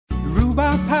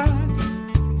rhubarb pie.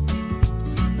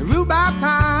 Rhubarb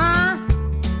pie.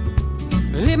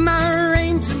 It might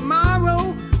rain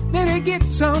tomorrow, better get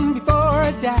some before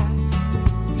I die.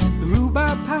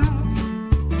 Rhubarb pie.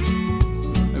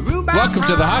 Rhubarb Welcome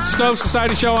to the Hot Stove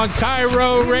Society Show on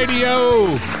Cairo Radio.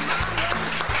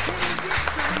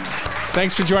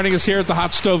 Thanks for joining us here at the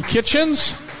Hot Stove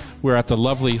Kitchens. We're at the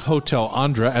lovely Hotel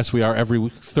Andra, as we are every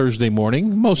Thursday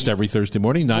morning, most every Thursday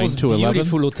morning, 9 to 11.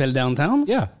 Beautiful hotel downtown.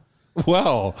 Yeah.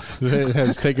 Well, it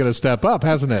has taken a step up,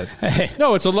 hasn't it?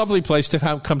 No, it's a lovely place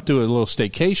to come to a little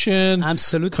staycation.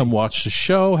 Absolutely. Come watch the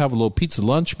show, have a little pizza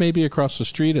lunch maybe across the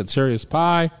street at Serious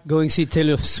Pie. Going to see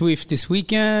Taylor Swift this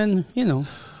weekend, you know.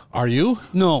 Are you?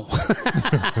 No.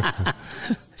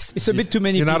 It's a bit too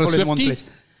many You're people not a in one Swiftie? place.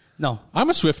 No. I'm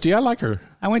a Swiftie. I like her.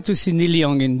 I went to see Neil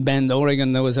Young in Bend,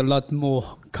 Oregon. There was a lot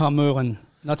more calmer and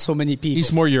not so many people.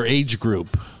 He's more your age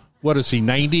group. What is he,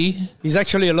 90? He's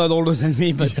actually a lot older than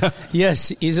me, but yes,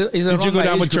 he's around. Did you go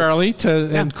down with Charlie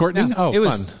and Courtney? Yeah. Oh, it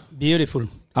was fun. Beautiful.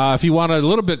 If you want a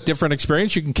little bit different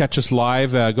experience, you can catch us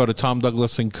live. Go to Tom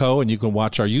Douglas & Co., and you can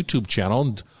watch our YouTube channel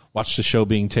and watch the show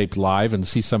being taped live and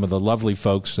see some of the lovely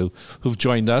folks who've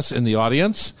joined us in the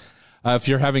audience. If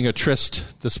you're having a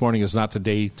tryst, this morning is not the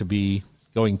day to be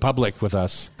going public with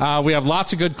us. We have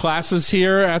lots of good classes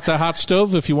here at the Hot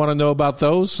Stove. If you want to know about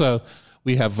those,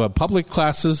 we have public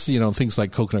classes, things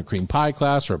like coconut cream pie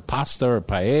class or pasta or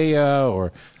paella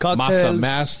or cocktails. Masa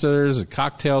Masters,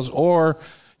 cocktails, or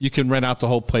you can rent out the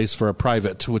whole place for a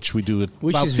private, which we do.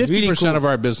 About 50% really cool. of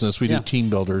our business, we do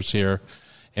team builders here.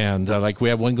 And we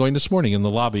have one going this morning in the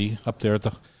lobby up there at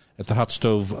the Hot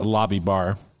Stove lobby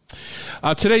bar.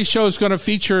 Today's show is going to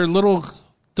feature little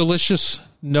delicious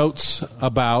notes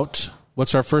about,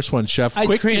 what's our first one, Chef? Ice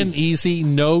Quick cream. and easy,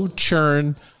 no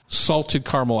churn, salted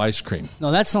caramel ice cream.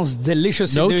 No, that sounds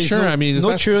delicious. No There is churn. I mean,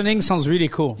 no churning sounds really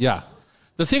cool. Yeah.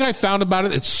 The thing I found about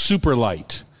it, it's super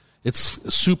light.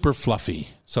 It's super fluffy.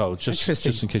 So just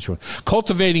in case you want.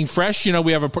 Cultivating fresh,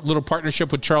 we have a little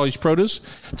partnership with Charlie's Produce.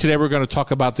 Today we're going to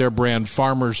talk about their brand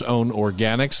Farmers Own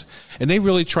Organics. And they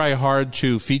really try hard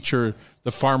to feature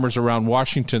the farmers around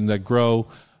Washington that grow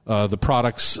the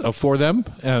products for them.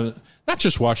 And not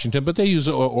just Washington, but they use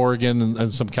Oregon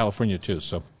and some California too.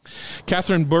 So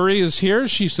Catherine Burry is here.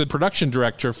 She's the production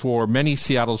director for many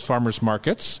Seattle's farmers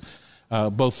markets.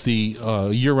 Both the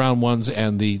year-round ones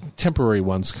and the temporary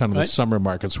ones, kind of the summer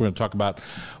markets. We're going to talk about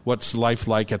what's life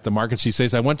like at the markets these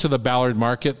days. I went to the Ballard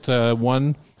Market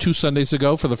 2 Sundays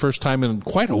ago for the first time in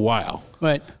quite a while.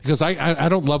 Right. Because I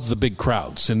don't love the big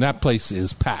crowds, and that place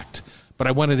is packed. But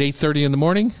I went at 8:30 in the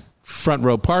morning, front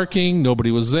row parking,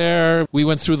 nobody was there. We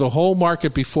went through the whole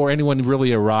market before anyone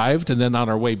really arrived, and then on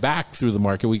our way back through the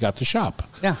market, we got to shop.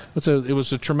 Yeah. It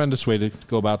was a tremendous way to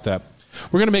go about that.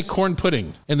 We're going to make corn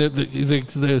pudding. And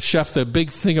the chef, the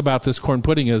big thing about this corn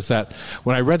pudding is that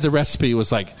when I read the recipe, it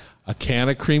was like a can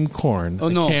of creamed corn,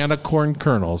 can of corn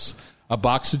kernels, a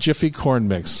box of Jiffy corn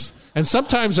mix. And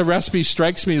sometimes a recipe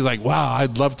strikes me as like, wow,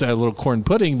 I'd love to have a little corn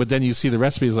pudding. But then you see the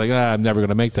recipe, it's like, I'm never going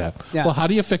to make that. Yeah. Well, how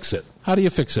do you fix it?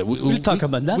 We'll talk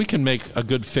about that. We can make a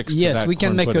good fix to that. Yes, we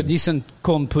can make a decent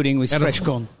corn pudding with fresh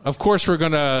corn. Of course, we're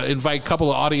going to invite a couple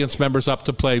of audience members up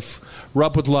to play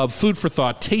Rub with Love, Food for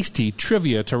Thought, Tasty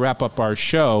Trivia to wrap up our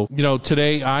show.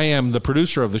 Today I am the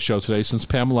producer of the show today since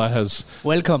Pamela has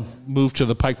moved to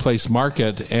the Pike Place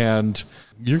Market, and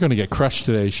you're going to get crushed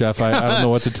today, Chef. I don't know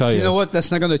what to tell you. You know what? That's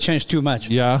not going to change too much.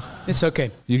 Yeah? It's okay.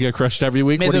 You get crushed every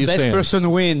week? May what are you saying? the best person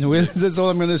win. That's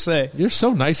all I'm going to say. You're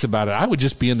so nice about it. I would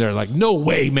just be in there like, no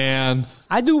way, man.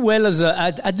 I do well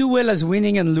as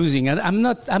winning and losing. I'm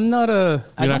not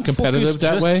competitive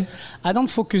that way? I don't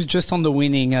focus just on the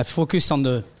winning. I focus on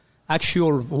the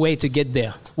actual way to get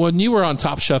there. When you were on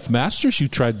Top Chef Masters, you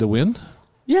tried to win?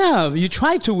 Yeah, you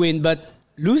try to win, but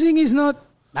losing is not...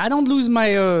 I don't lose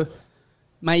my...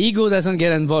 My ego doesn't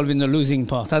get involved in the losing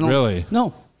part. I don't. Really?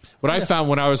 No. What I found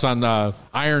when I was on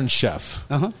Iron Chef,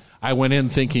 I went in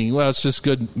thinking, well, it's just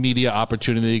good media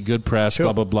opportunity, good press,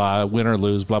 blah, blah, blah, win or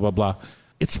lose, blah, blah, blah.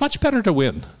 It's much better to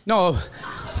win. No,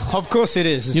 of course it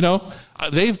is.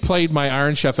 They've played my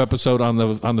Iron Chef episode on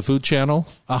the Food Channel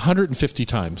 150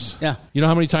 times. Yeah. You know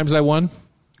how many times I won?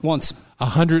 Once.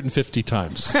 150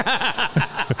 times.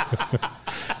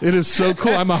 It is so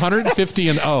cool. I'm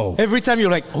 150-0. Every time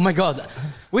you're like, oh my God.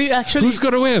 Who's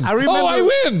going to win? I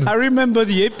win. I remember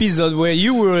the episode where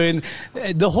you were in.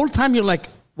 The whole time you're like,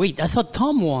 wait, I thought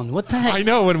Tom won. What the heck? I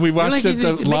know, when we watched it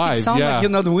live. Make it sound like you're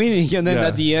not winning, and then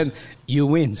at the end, you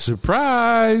win.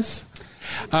 Surprise.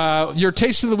 Your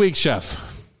taste of the week,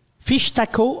 Chef. Fish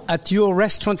taco at your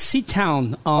restaurant,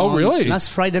 Seatown. On really? Last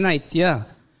Friday night, yeah.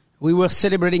 We were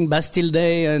celebrating Bastille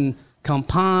Day, and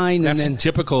Campine. That's and then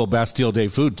typical Bastille Day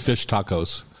food, fish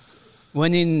tacos.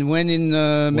 When in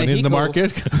Mexico. When in the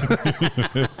market?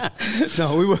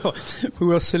 No, we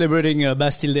were celebrating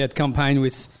Bastille Day at Campine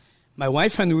with my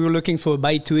wife, and we were looking for a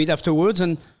bite to eat afterwards,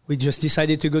 and we just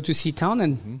decided to go to Seatown,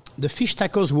 and the fish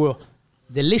tacos were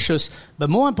delicious. But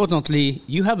more importantly,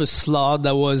 you have a slot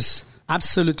that was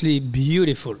absolutely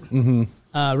beautiful.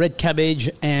 Red cabbage,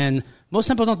 and most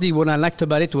importantly, what I liked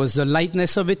about it was the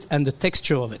lightness of it and the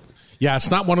texture of it. Yeah,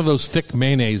 it's not one of those thick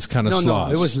mayonnaise kind of slaws.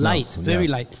 No, it was light, very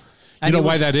light. You know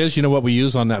why that is? You know what we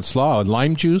use on that slaw?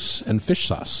 Lime juice and fish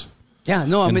sauce. Yeah,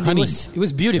 no, I mean, honey. it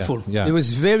was beautiful. Yeah. It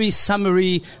was very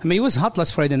summery. I mean, it was hot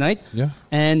last Friday night. Yeah.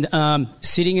 And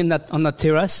sitting on that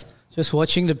terrace, just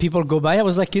watching the people go by, I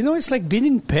was like, it's like being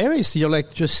in Paris. You're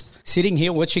like just sitting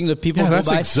here watching the people go by.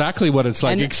 That's exactly what it's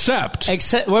like, And except, I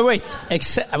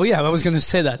was going to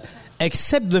say that.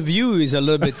 Except the view is a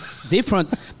little bit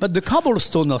different, but the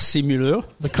cobblestones are similar.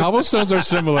 The cobblestones are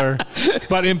similar,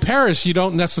 but in Paris you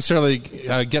don't necessarily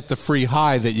get the free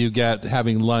high that you get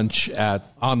having lunch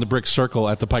on the Brick Circle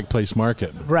at the Pike Place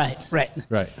Market. Right.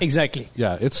 Exactly.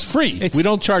 Yeah, it's free. We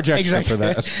don't charge extra for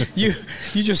that. you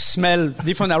just smell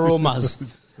different aromas.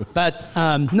 But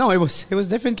no, it was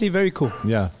definitely very cool.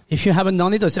 Yeah. If you haven't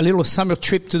done it, it's a little summer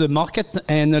trip to the market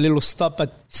and a little stop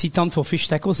at Seatown for fish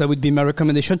tacos. That would be my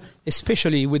recommendation,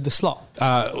 especially with the slaw.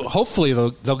 Hopefully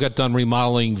they'll get done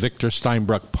remodeling Victor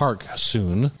Steinbruck Park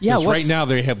soon. Yeah. Right now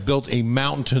they have built a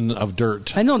mountain of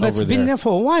dirt. I know that's been there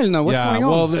for a while now. What's going on?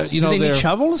 Well, Do they need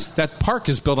shovels? That park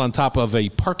is built on top of a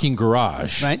parking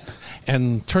garage, right?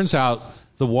 And turns out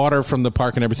the water from the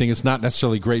park and everything is not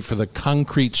necessarily great for the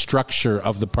concrete structure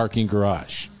of the parking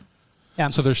garage. Yeah.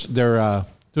 So they're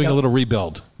doing a little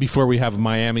rebuild before we have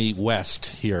Miami West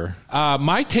here.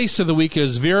 My taste of the week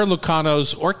is Vera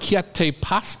Lucano's orecchiette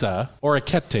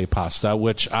pasta,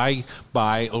 which I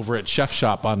buy over at Chef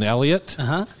Shop on Elliott.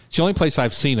 It's the only place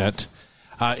I've seen it.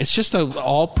 It's just an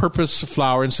all-purpose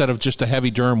flour instead of just a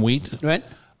heavy durum wheat. Right.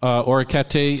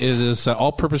 Orecchiette is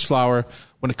all-purpose flour.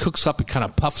 When it cooks up, it kind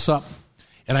of puffs up.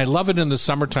 And I love it in the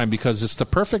summertime because it's the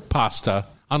perfect pasta,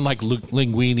 unlike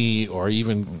linguine or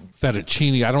even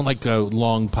fettuccine. I don't like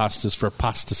long pastas for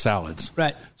pasta salads.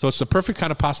 Right. So it's the perfect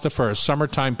kind of pasta for a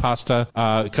summertime pasta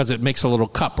because it makes a little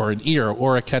cup or an ear.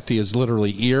 Orecchiette is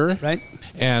literally ear. Right.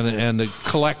 And it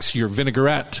collects your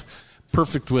vinaigrette.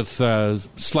 Perfect with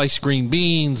sliced green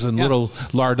beans and little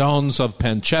lardons of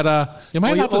pancetta. You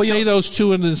might have to say those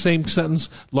two in the same sentence.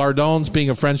 Lardons being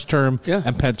a French term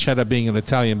and pancetta being an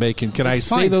Italian bacon. Can I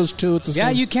say those two at the same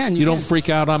time? Yeah, you can. You don't freak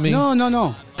out on me?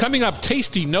 No. Coming up,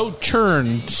 tasty,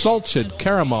 no-churn, salted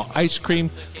caramel ice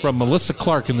cream from Melissa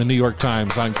Clark in the New York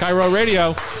Times on Cairo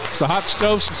Radio. It's the Hot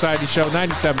Stove Society Show,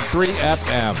 97.3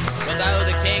 FM. Without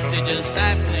a cake, they just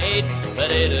sat and ate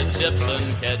potato chips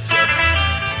and ketchup.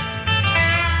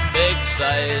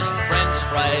 Big-sized French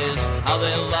fries, how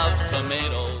they love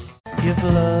tomatoes. If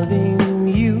loving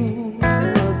you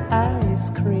was ice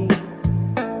cream,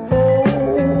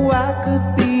 oh, I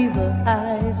could be the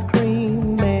ice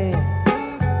cream man.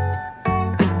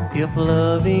 If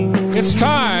loving It's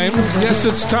time. Yes,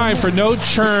 it's time for No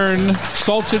Churn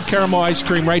salted caramel ice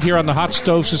cream right here on the Hot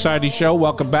Stove Society Show.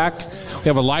 Welcome back. We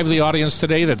have a lively audience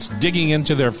today that's digging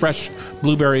into their fresh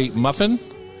blueberry muffin.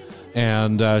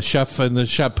 And Chef in the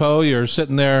Chapeau, you're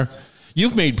sitting there.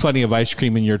 You've made plenty of ice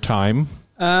cream in your time.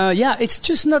 Yeah, it's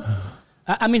just not...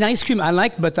 I mean, ice cream I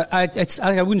like, but I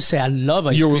wouldn't say I love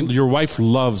ice cream. Your wife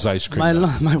loves ice cream.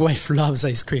 My wife loves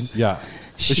ice cream. Yeah.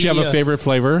 Does she have a favorite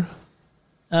flavor?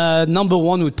 Number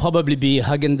one would probably be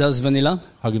Häagen-Dazs vanilla.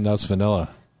 Häagen-Dazs vanilla.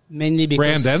 Mainly because...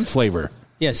 Brand and flavor.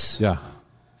 Yes. Yeah.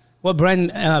 Well,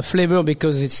 brand flavor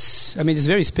because it's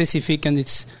very specific and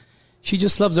it's... She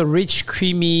just loves the rich,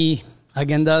 creamy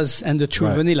Häagen-Dazs and the true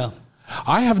vanilla.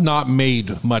 I have not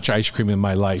made much ice cream in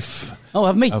my life. Oh,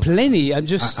 I've made plenty. I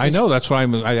know, that's why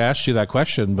I asked you that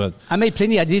question. But I made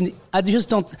plenty. I just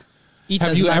don't eat as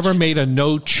much. Have you ever made a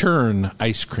no-churn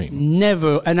ice cream?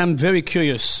 Never, and I'm very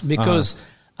curious because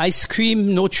ice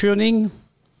cream, no churning,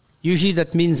 usually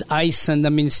that means ice and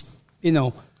that means,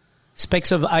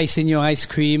 specks of ice in your ice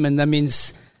cream and that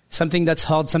means something that's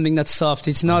hard, something that's soft.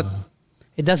 It's not...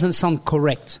 It doesn't sound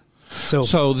correct.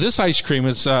 So this ice cream,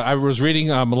 I was reading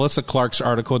Melissa Clark's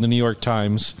article in the New York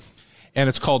Times, and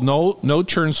it's called No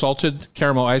Churn Salted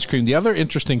Caramel Ice Cream. The other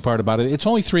interesting part about it, it's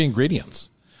only 3 ingredients.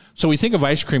 So we think of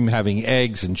ice cream having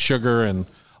eggs and sugar and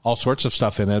all sorts of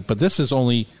stuff in it, but this is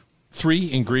only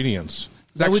 3 ingredients.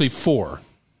 It's actually 4.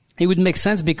 It would make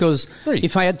sense because 3.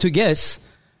 If I had to guess,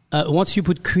 once you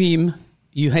put cream,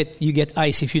 you get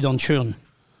ice if you don't churn.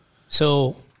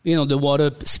 So... the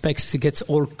water specks gets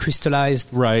all crystallized.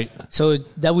 Right. So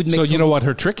that would make. So you know what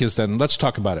her trick is then? Let's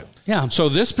talk about it. Yeah. So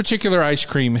this particular ice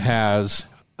cream has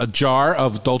a jar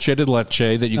of dulce de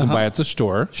leche that you can buy at the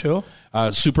store. Sure.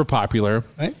 Super popular.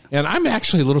 Right. And I'm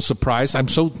actually a little surprised. I'm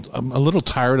a little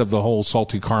tired of the whole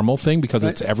salty caramel thing because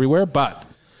it's everywhere, but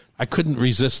I couldn't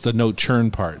resist the no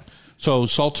churn part. So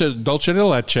dulce de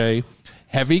leche,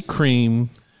 heavy cream,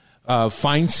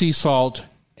 fine sea salt,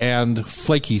 and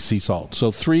flaky sea salt.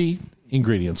 So 3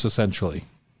 ingredients, essentially.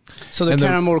 So the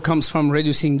caramel comes from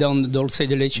reducing down the dulce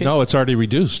de leche? No, it's already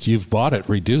reduced. You've bought it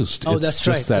reduced. Oh, it's that's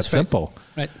just right. that simple.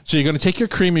 Right. So you're going to take your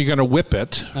cream, you're going to whip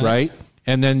it, right?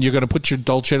 And then you're going to put your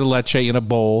dulce de leche in a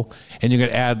bowl, and you're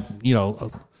going to add, a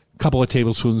couple of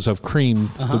tablespoons of cream,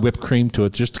 the whipped cream to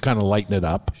it, just to kind of lighten it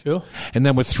up. Sure. And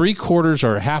then with 3/4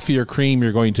 or half of your cream,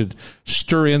 you're going to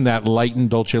stir in that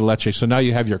lightened dulce de leche. So now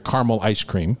you have your caramel ice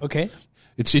cream. Okay.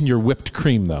 It's in your whipped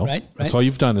cream, though. Right. That's all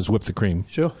you've done is whip the cream.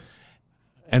 Sure.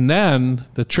 And then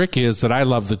the trick is that I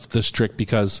love this trick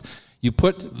because you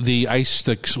put the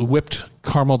whipped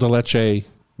caramel de leche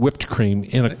whipped cream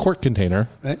in a quart container.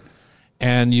 Right.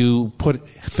 And you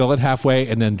fill it halfway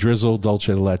and then drizzle dulce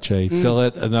de leche. Fill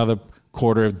it another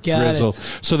quarter, drizzle.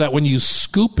 So that when you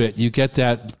scoop it, you get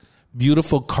that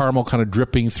beautiful caramel kind of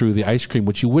dripping through the ice cream,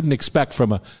 which you wouldn't expect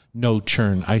from a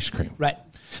no-churn ice cream. Right.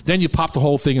 Then you pop the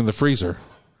whole thing in the freezer.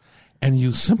 And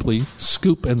you simply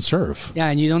scoop and serve. Yeah,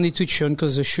 and you don't need to churn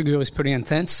because the sugar is pretty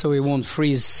intense, so it won't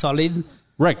freeze solid.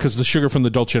 Right, because the sugar from the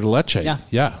dulce de leche.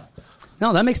 Yeah.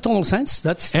 No, that makes total sense.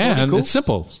 That's and totally cool. It's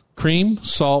simple: cream,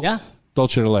 salt,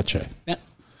 dulce de leche. Yeah.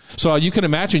 So you can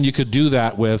imagine you could do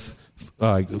that with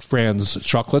Fran's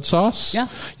chocolate sauce. Yeah.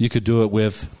 You could do it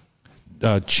with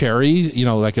cherry,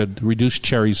 like a reduced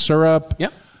cherry syrup.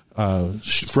 Yep.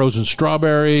 Frozen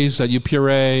strawberries that you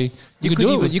puree. You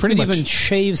could even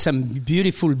shave some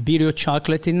beautiful bitter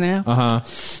chocolate in there.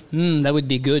 That would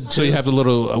be good too. So you have the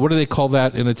little, what do they call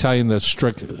that in Italian? The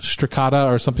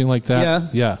striccata or something like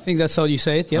that? Yeah. I think that's how you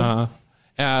say it.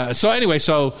 Yeah.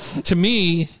 So to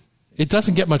me, it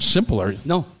doesn't get much simpler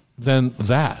than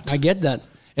that. I get that.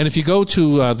 And if you go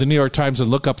to the New York Times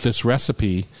and look up this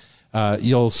recipe,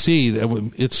 you'll see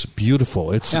that it's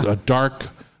beautiful. It's a dark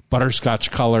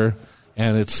butterscotch color,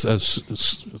 and it's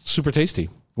super tasty.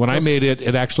 When I made it,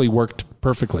 it actually worked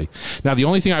perfectly. Now, the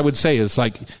only thing I would say is,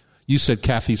 like you said,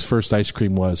 Kathy's first ice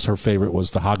cream her favorite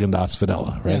was the Haagen-Dazs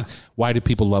vanilla, right? Yeah. Why do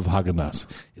people love Haagen-Dazs?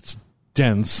 It's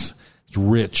dense, it's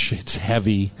rich, it's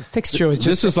heavy. The texture is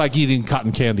This is like eating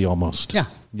cotton candy almost. Yeah.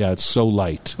 Yeah, it's so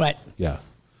light. Right. Yeah.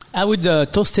 I would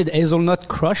toasted hazelnut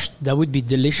crushed. That would be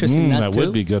delicious in that too. That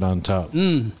would be good on top.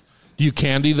 Do you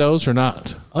candy those or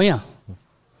not? Oh, yeah.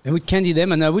 I would candy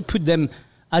them, and I would put them,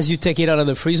 as you take it out of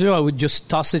the freezer, I would just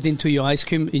toss it into your ice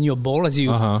cream in your bowl as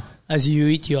you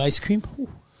eat your ice cream. Ooh.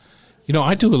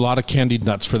 I do a lot of candied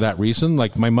nuts for that reason.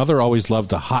 Like my mother always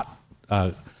loved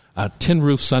a tin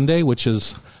roof sundae, which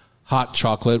is hot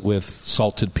chocolate with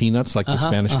salted peanuts, like the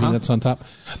Spanish peanuts on top.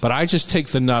 But I just take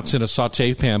the nuts in a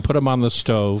saute pan, put them on the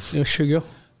stove. No sugar.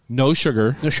 No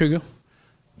sugar. No sugar.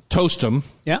 Toast them.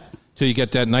 Yeah. Till you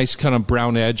get that nice kind of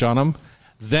brown edge on them.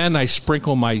 Then I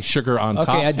sprinkle my sugar on top,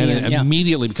 and it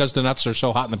immediately, because the nuts are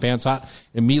so hot and the pan's hot,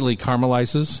 immediately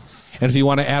caramelizes. And if you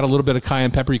want to add a little bit of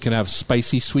cayenne pepper, you can have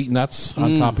spicy sweet nuts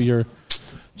on top of your.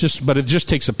 But it just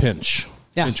takes a pinch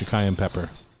of cayenne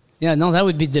pepper. Yeah, no, that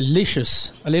would be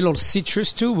delicious. A little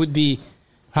citrus too would be.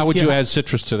 How would you add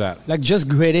citrus to that? Like just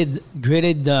grated.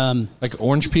 Like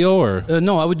orange peel, or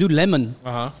no, I would do lemon.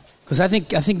 Because I think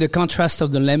the contrast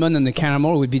of the lemon and the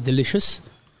caramel would be delicious.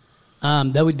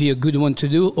 That would be a good one to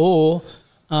do. Or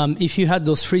if you had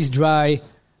those freeze-dry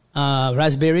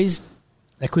raspberries,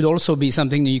 that could also be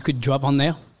something that you could drop on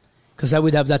there, because that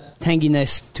would have that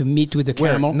tanginess to meet with the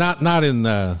caramel. Not in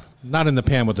the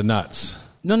pan with the nuts.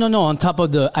 No. On top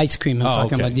of the ice cream. I'm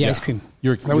talking about the ice cream.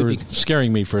 You're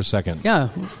scaring me for a second. Yeah,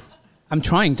 I'm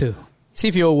trying to. See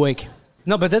if you're awake.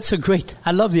 No, but that's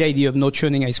I love the idea of no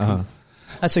churning ice cream.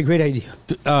 That's a great idea.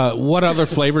 What other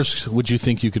flavors would you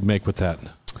think you could make with that?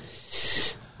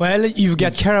 Well, you've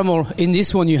got caramel. In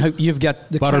this one, you've got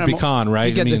the butter caramel. Pecan,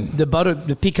 right? You got the butter.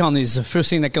 The pecan is the first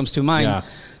thing that comes to mind. Yeah.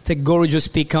 Take gorgeous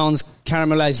pecans,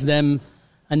 caramelize them,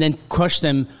 and then crush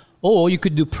them. Or you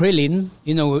could do praline,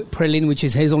 praline, which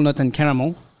is hazelnut and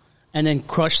caramel, and then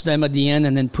crush them at the end,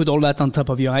 and then put all that on top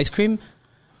of your ice cream.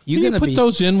 When you put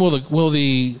those in, will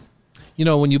the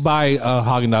when you buy a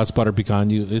Haagen-Dazs butter pecan,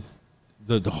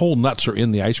 the whole nuts are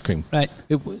in the ice cream. Right.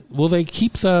 Will they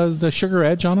keep the sugar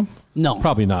edge on them? No.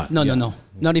 Probably not. No.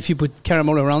 Not if you put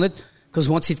caramel around it, because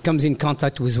once it comes in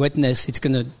contact with wetness, it's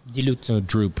going to dilute.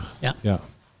 Droop. Yeah.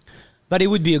 but it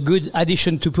would be a good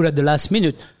addition to put at the last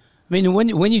minute. I mean,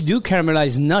 when you do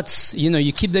caramelize nuts,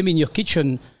 you keep them in your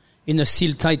kitchen in a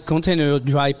sealed tight container,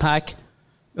 dry pack,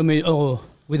 or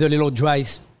with a little dry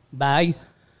bag,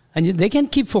 and they can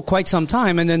keep for quite some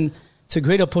time. And then it's a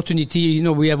great opportunity.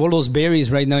 We have all those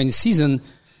berries right now in season.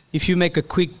 If you make a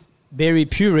quick berry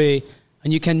puree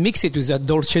and you can mix it with that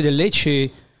dulce de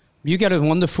leche, you get a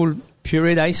wonderful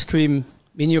pureed ice cream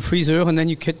in your freezer, and then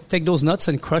you can take those nuts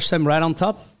and crush them right on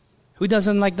top. Who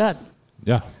doesn't like that?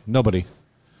 Yeah, nobody.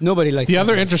 Nobody likes the that.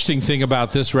 other interesting thing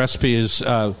about this recipe is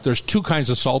there's two kinds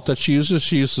of salt that she uses.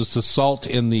 She uses the salt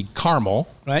in the caramel.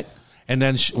 Right. And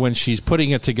then when she's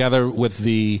putting it together with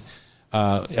the,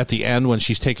 at the end, when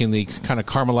she's taking the kind of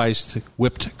caramelized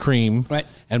whipped cream right.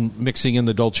 and mixing in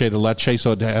the dulce de leche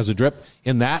so it has a drip,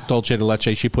 in that dulce de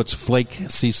leche she puts flake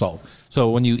sea salt. So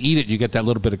when you eat it, you get that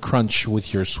little bit of crunch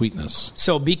with your sweetness.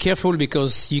 So be careful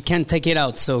because you can't take it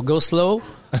out. So go slow,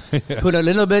 put a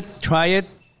little bit, try it.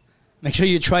 Make sure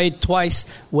you try it twice.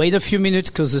 Wait a few minutes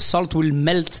because the salt will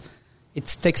melt. It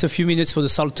takes a few minutes for the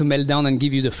salt to melt down and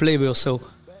give you the flavor. So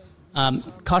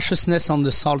cautiousness on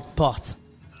the salt part.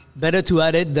 Better to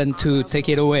add it than to take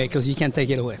it away because you can't take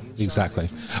it away. Exactly.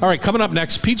 All right, coming up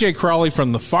next, PJ Crawley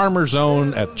from the Farmer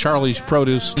Zone at Charlie's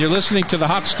Produce. You're listening to the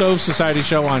Hot Stove Society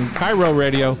Show on Cairo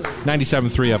Radio,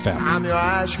 97.3 FM. I'm your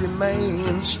ice cream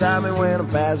man, stop me when I'm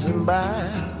passing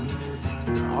by.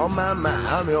 Oh my,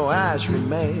 I'm your ice cream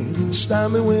man,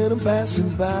 stop me when I'm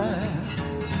passing by.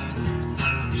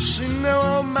 See now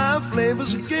all my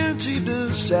flavors are guaranteed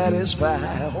to satisfy.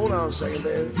 Hold on a second,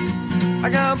 baby. I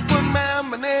gotta put my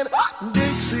banana in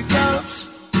Dixie cups,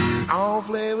 all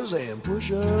flavors and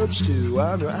push-ups too.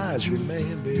 I'm your ice cream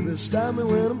man, baby. Stop me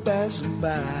when I'm passing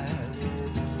by.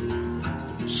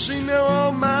 See now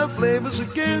all my flavors are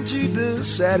guaranteed to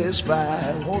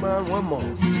satisfy. Hold on one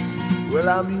more. Well,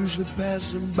 I'm usually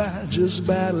passing by just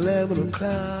about 11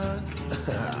 o'clock.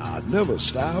 I never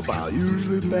stop, I'm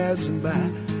usually passing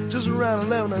by just around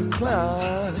 11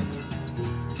 o'clock.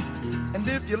 And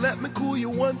if you let me cool you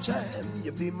one time,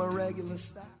 you'll be my regular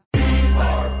style.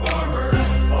 Our farmers,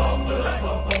 bum, bum,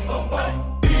 bum, bum,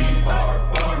 bum.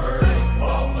 Our farmers,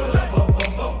 bum, bum,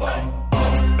 bum, bum, bum.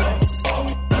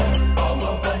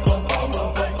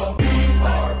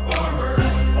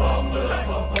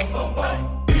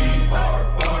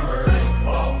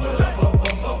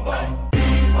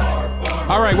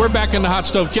 All right, we're back in the Hot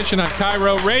Stove Kitchen on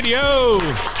Cairo Radio.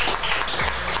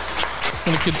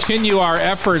 Going to continue our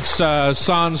efforts.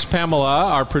 Sans Pamela,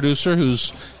 our producer,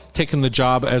 who's taken the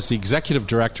job as the executive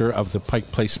director of the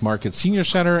Pike Place Market Senior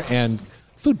Center and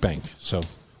Food Bank. So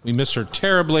we miss her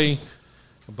terribly,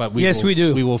 but we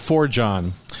do. We will forge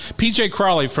on. PJ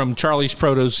Crawley from Charlie's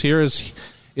Produce here is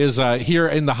here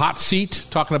in the hot seat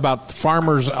talking about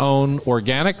Farmer's Own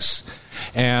Organics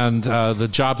and the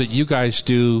job that you guys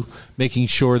do, making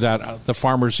sure that the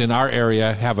farmers in our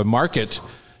area have a market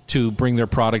to bring their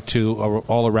product to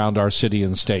all around our city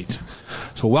and state.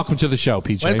 So welcome to the show,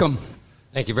 PJ. Welcome.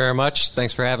 Thank you very much.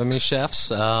 Thanks for having me,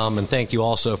 chefs. And thank you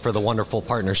also for the wonderful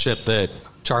partnership that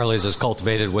Charlie's has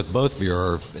cultivated with both of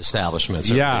your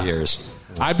establishments over the years.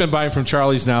 I've been buying from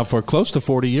Charlie's now for close to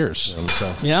 40 years.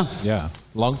 So, yeah,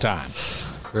 long time.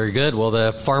 Very good. Well,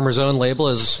 the Farmer's Own label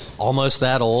is almost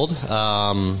that old.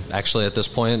 Actually, at this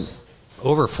point,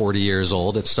 over 40 years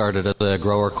old. It started as a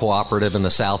grower cooperative in the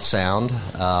South Sound.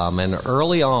 And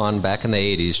early on, back in the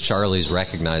 80s, Charlie's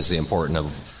recognized the importance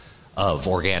of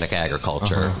organic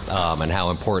agriculture and how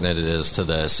important it is to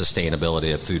the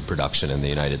sustainability of food production in the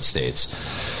United States.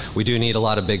 We do need a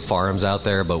lot of big farms out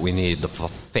there, but we need the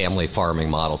family farming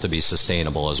model to be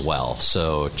sustainable as well.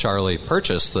 So Charlie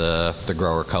purchased the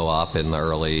grower co-op in the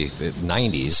early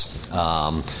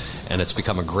 90s, and it's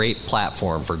become a great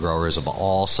platform for growers of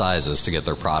all sizes to get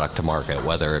their product to market,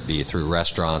 whether it be through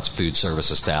restaurants, food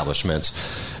service establishments,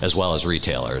 as well as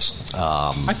retailers.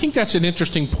 I think that's an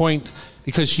interesting point,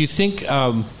 because you think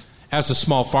as a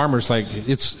small farmer,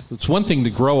 it's one thing to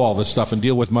grow all this stuff and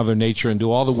deal with Mother Nature and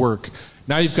do all the work.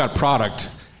 Now you've got product,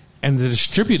 and to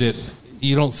distribute it,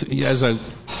 you don't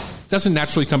doesn't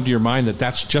naturally come to your mind that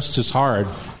that's just as hard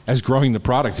as growing the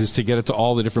product is to get it to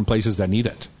all the different places that need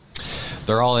it.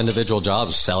 They're all individual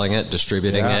jobs: selling it,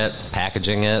 distributing it,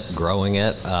 packaging it, growing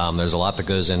it. There's a lot that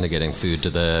goes into getting food to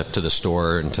the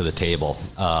store and to the table.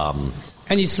 And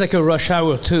it's like a rush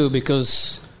hour too,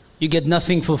 because you get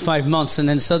nothing for 5 months, and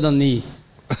then suddenly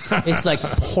it's like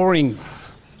pouring.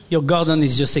 Your garden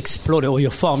is just exploding, or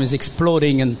your farm is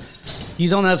exploding, and you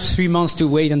don't have 3 months to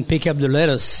wait and pick up the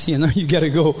lettuce. You got to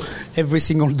go every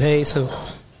single day. So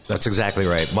That's exactly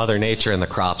right. Mother Nature and the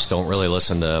crops don't really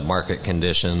listen to market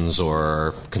conditions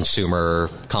or consumer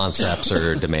concepts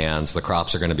or demands. The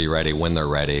crops are going to be ready when they're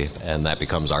ready, and that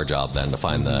becomes our job then to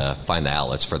find the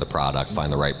outlets for the product,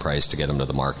 find the right price to get them to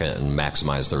the market, and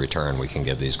maximize the return we can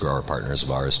give these grower partners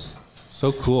of ours.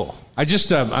 So cool.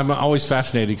 I'm always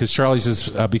fascinated because Charlie's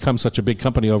has become such a big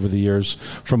company over the years,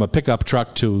 from a pickup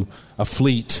truck to a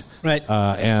fleet, right?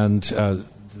 And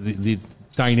the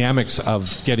dynamics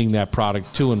of getting that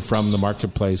product to and from the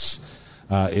marketplace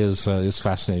is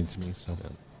fascinating to me. So.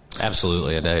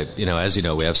 Absolutely, and as you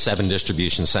know, we have 7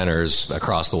 distribution centers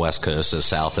across the West Coast, as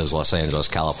south as Los Angeles,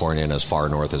 California, and as far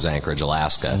north as Anchorage,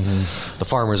 Alaska. Mm-hmm. The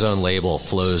Farmer's Own label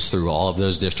flows through all of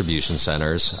those distribution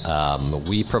centers.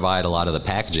 We provide a lot of the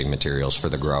packaging materials for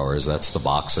the growers. That's the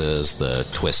boxes, the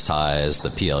twist ties, the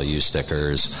PLU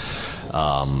stickers.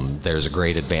 There's a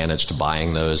great advantage to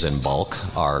buying those in bulk.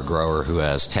 Our grower who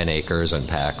has 10 acres and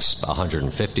packs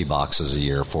 150 boxes a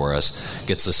year for us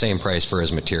gets the same price for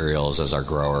his materials as our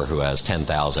grower who has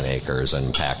 10,000 acres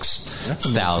and packs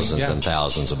thousands and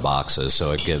thousands of boxes.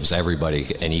 So it gives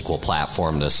everybody an equal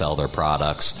platform to sell their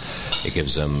products. It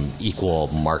gives them equal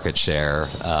market share.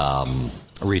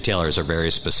 Retailers are very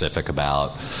specific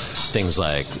about things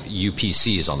like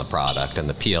UPCs on the product and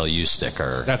the PLU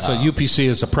sticker. That's a UPC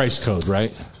is a price code,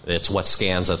 right? It's what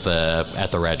scans at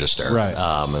the register. Right.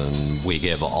 And we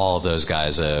give all of those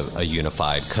guys a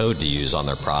unified code to use on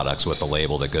their products with the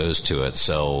label that goes to it.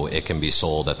 So it can be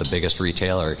sold at the biggest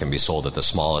retailer, it can be sold at the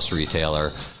smallest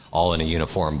retailer, all in a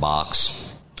uniform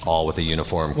box, all with a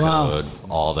uniform code,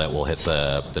 all that will hit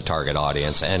the target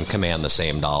audience and command the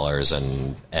same dollars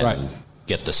and right.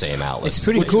 Get the same outlet. It's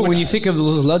pretty cool when you think of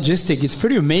those logistics. It's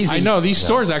pretty amazing. I know these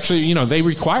stores actually, they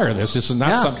require this. This is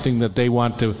not something that they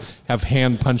want to have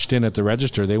hand punched in at the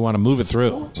register. They want to move it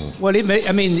through. Well,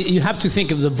 you have to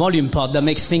think of the volume part that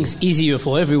makes things easier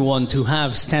for everyone to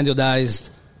have standardized,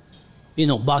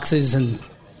 boxes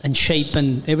and shape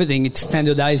and everything. It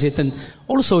standardizes it, and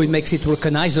also it makes it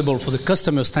recognizable for the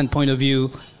customer standpoint of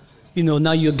view.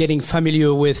 Now you're getting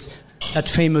familiar with that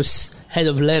famous head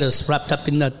of lettuce wrapped up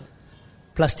in that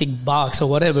plastic box or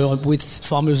whatever with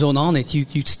Farmer's Own on it.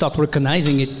 You start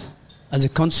recognizing it as a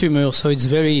consumer, so it's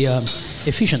very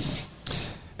efficient.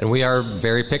 And we are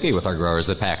very picky with our growers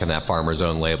that pack in that Farmer's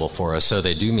Own label for us, so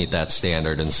they do meet that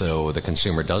standard, and so the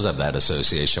consumer does have that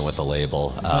association with the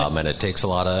label. And it takes a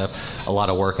lot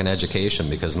of work and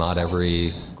education, because not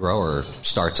every grower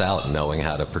starts out knowing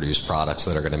how to produce products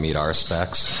that are going to meet our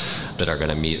specs, that are going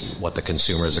to meet what the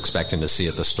consumer is expecting to see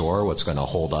at the store, what's going to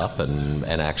hold up and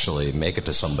actually make it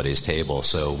to somebody's table.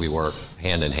 So we work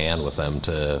hand in hand with them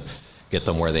to get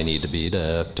them where they need to be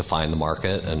to find the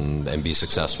market and be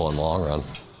successful in the long run.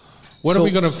 What are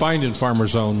we going to find in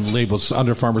Farmer's Own labels,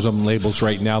 under Farmer's Own labels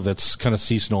right now that's kind of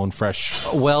seasonal and fresh?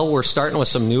 Well, we're starting with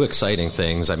some new exciting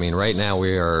things. I mean, right now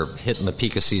we are hitting the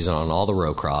peak of season on all the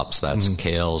row crops. That's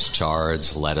kales,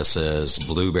 chards, lettuces,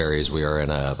 blueberries. We are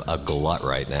in a glut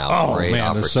right now. Oh, great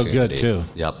man, they're so good, too.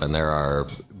 Yep, and there are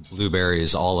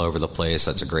blueberries all over the place.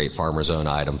 That's a great Farmer's Own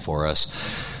item for us.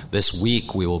 This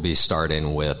week, we will be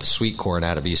starting with sweet corn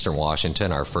out of Eastern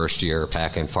Washington, our first year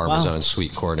packing Farmer's Own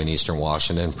sweet corn in Eastern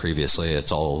Washington. Previously,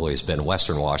 it's always been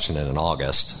Western Washington in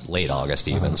August, late August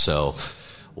even. So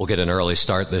we'll get an early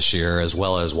start this year, as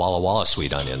well as Walla Walla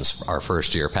sweet onions, our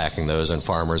first year packing those in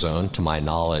Farmer's Own. To my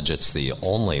knowledge, it's the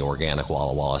only organic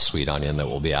Walla Walla sweet onion that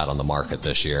will be out on the market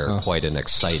this year. Quite an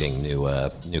exciting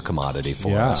new commodity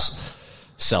for us.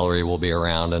 Celery will be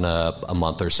around in a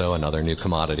month or so, another new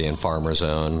commodity in Farmer's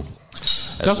Own.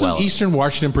 Doesn't Eastern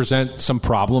Washington present some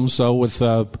problems, though, with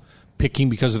picking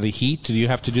because of the heat? Do you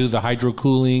have to do the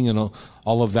hydro-cooling and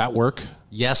all of that work?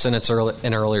 Yes, and it's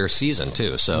an earlier season,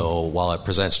 too. So while it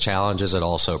presents challenges, it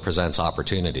also presents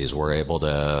opportunities. We're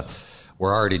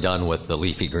already done with the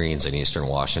leafy greens in Eastern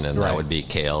Washington. Right. That would be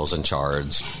kales and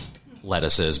chards,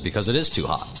 lettuces, because it is too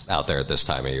hot out there at this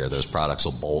time of year. Those products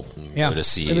will bolt and go to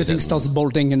seed. Everything starts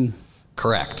bolting and...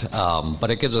 Correct. But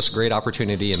it gives us a great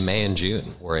opportunity in May and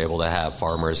June. We're able to have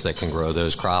farmers that can grow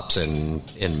those crops in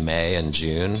May and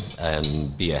June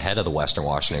and be ahead of the Western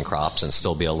Washington crops and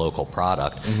still be a local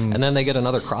product. Mm-hmm. And then they get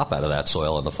another crop out of that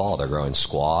soil in the fall. They're growing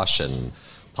squash and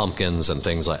pumpkins and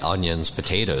things like onions,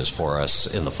 potatoes for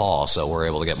us in the fall. So we're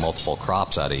able to get multiple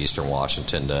crops out of Eastern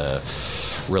Washington to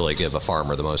really give a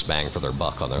farmer the most bang for their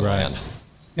buck on their land.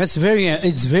 It's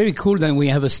very cool that we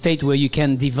have a state where you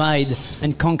can divide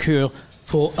and conquer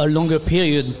for a longer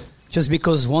period just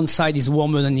because one side is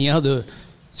warmer than the other.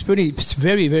 It's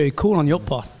very, very cool on your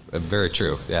part. Very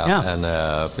true, yeah. And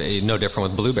no different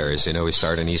with blueberries. We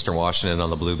started in Eastern Washington on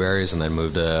the blueberries, and then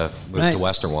moved to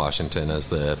Western Washington as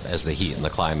the heat and the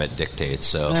climate dictates.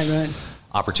 So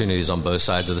opportunities on both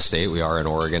sides of the state. We are in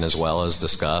Oregon as well, as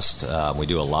discussed. We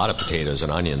do a lot of potatoes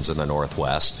and onions in the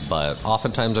Northwest, but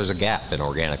oftentimes there's a gap in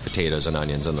organic potatoes and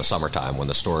onions in the summertime when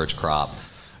the storage crop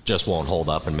just won't hold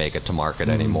up and make it to market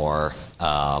anymore,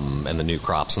 and the new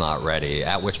crop's not ready,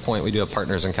 at which point we do have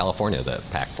partners in California that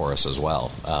pack for us as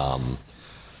well.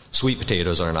 Sweet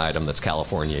potatoes are an item that's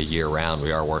California year-round.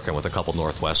 We are working with a couple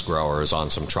Northwest growers on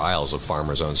some trials of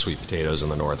farmers-owned sweet potatoes in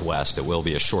the Northwest. It will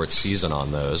be a short season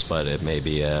on those, but it may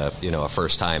be a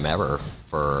first time ever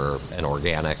for an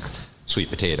organic sweet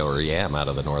potato or yam out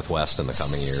of the Northwest in the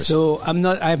coming years. So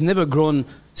I've never grown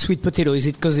sweet potato. Is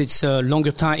it because it's a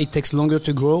longer time? It takes longer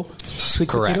to grow sweet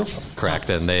potato? Correct.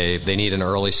 And they need an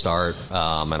early start,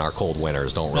 and our cold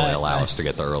winters don't really allow us to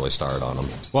get the early start on them.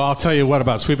 Well, I'll tell you what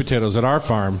about sweet potatoes at our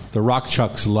farm. The rock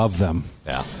chucks love them.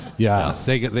 Yeah.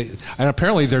 They and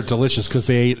apparently they're delicious because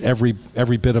they ate every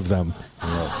bit of them.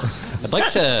 Yeah. I'd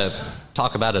like to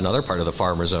talk about another part of the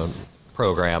Farmer's Own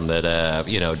program that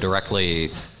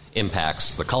directly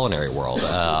impacts the culinary world.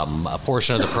 A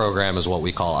portion of the program is what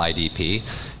we call IDP.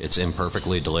 It's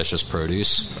imperfectly delicious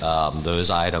produce. Those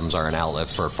items are an outlet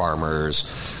for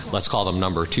farmers. Let's call them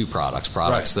number 2 products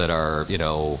that are,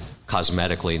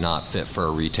 cosmetically not fit for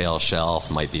a retail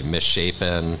shelf, might be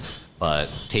misshapen, but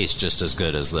taste just as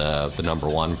good as the number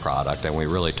 1 product. And we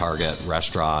really target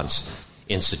restaurants,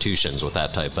 institutions with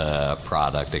that type of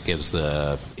product. It gives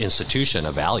the institution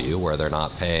a value where they're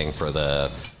not paying for the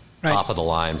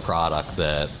top-of-the-line product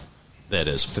that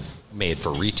is made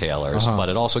for retailers, but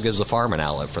it also gives the farm an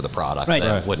outlet for the product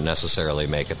that wouldn't necessarily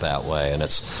make it that way. And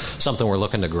it's something we're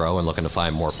looking to grow and looking to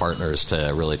find more partners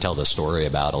to really tell the story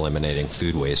about eliminating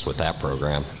food waste with that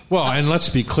program. Well, and let's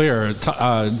be clear,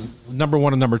 number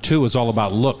 1 and number 2 is all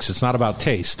about looks. It's not about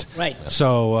taste. Right.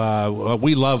 So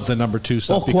we love the number 2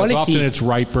 stuff because quality. Often it's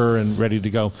riper and ready to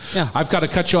go. Yeah. I've got to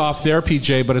cut you off there,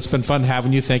 PJ, but it's been fun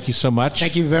having you. Thank you so much.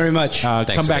 Thank you very much.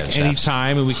 Come back again,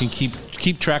 anytime, and we can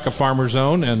keep track of Farmer's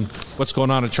Own and what's going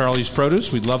on at Charlie's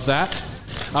Produce. We'd love that.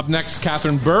 Up next,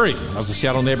 Catherine Burry of the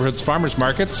Seattle Neighborhoods Farmers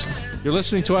Markets. You're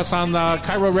listening to us on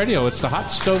Cairo Radio. It's the Hot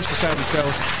Stove Society Show,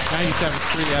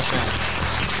 97.3 FM.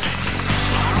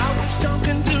 I was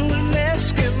talking to an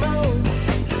Eskimo,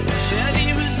 said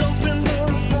he was open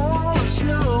for a fall of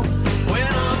snow. When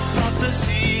up off the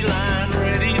sea line,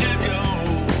 ready to go.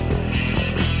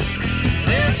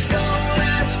 Let's go,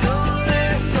 let's go,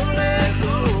 let's go, let's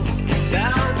go.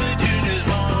 Down to Junior's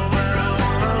farm, we're on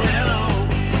a little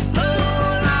low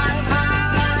life, high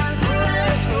life,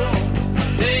 let's go.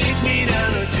 Take me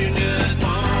down to Junior's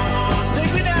farm.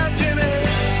 Take me down, Jimmy.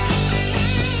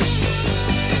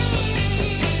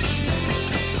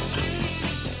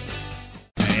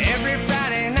 Every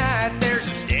Friday night there's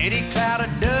a steady cloud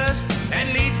of dust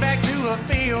that leads back to a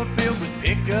field filled with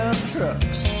pickup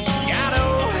trucks. Got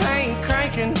old Hank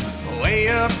cranking way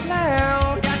up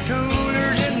loud. Got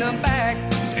coolers in the back,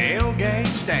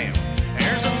 tailgates down.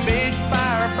 There's a big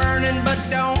fire burning, but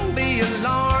don't be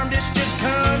alarmed. It's just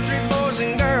country boys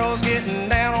and girls getting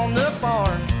down on the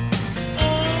farm.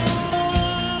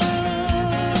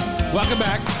 Welcome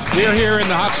back. We are here in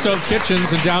the Hot Stove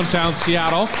Kitchens in downtown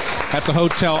Seattle at the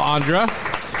Hotel Andra.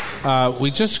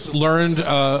 We just learned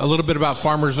a little bit about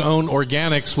Farmers Own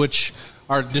Organics, which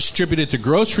are distributed to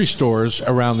grocery stores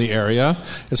around the area.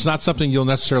 It's not something you'll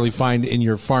necessarily find in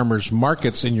your farmers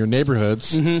markets in your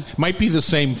neighborhoods. Mm-hmm. Might be the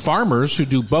same farmers who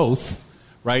do both,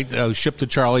 right? Ship to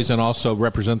Charlie's and also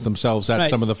represent themselves at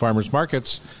some of the farmers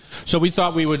markets. So we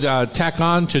thought we would tack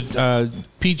on to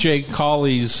PJ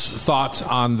Cawley's thoughts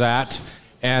on that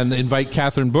and invite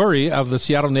Catherine Burry of the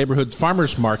Seattle Neighborhood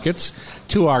Farmers Markets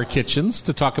to our kitchens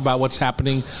to talk about what's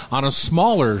happening on a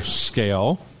smaller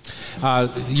scale.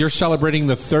 You're celebrating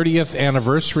the 30th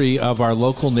anniversary of our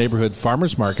local neighborhood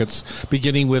farmers markets,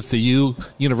 beginning with the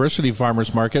University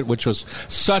Farmers Market, which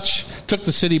took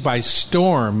the city by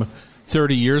storm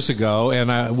 30 years ago.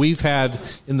 And we've had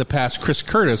in the past Chris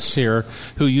Curtis here,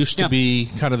 who used to be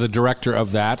kind of the director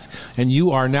of that. And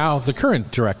you are now the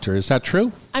current director. Is that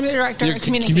true? I'm the director of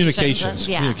communications.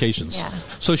 Yeah.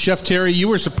 So, Chef Terry, you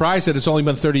were surprised that it's only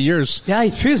been 30 years. Yeah,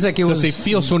 it feels like it was. Because they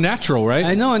feel so natural, right?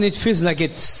 I know, and it feels like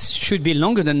it should be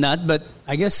longer than that, but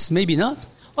I guess maybe not.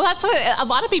 Well, that's what a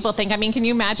lot of people think. I mean, can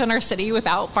you imagine our city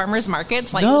without farmers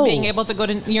markets? Like being able to go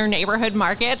to your neighborhood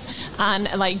market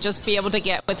and like just be able to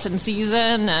get what's in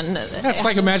season. And it's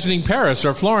like imagining Paris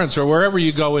or Florence or wherever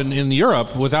you go in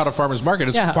Europe without a farmers market.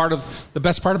 It's part of the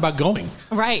best part about going.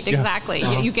 Right, exactly.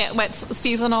 You get what's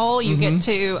seasonal. You get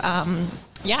to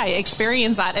Yeah,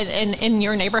 experience that in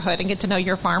your neighborhood and get to know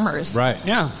your farmers. Right.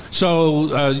 Yeah. So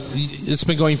it's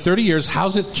been going 30 years.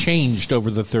 How's it changed over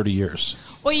the 30 years?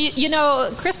 Well, you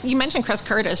know, Chris, you mentioned Chris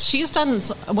Curtis. She's done,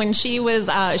 when she was,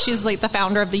 she's like the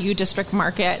founder of the U District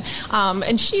Market,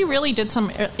 and she really did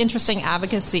some interesting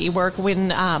advocacy work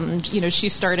when, you know, she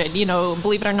started, you know,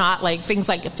 believe it or not, like things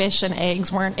like fish and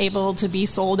eggs weren't able to be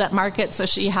sold at markets, so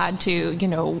she had to, you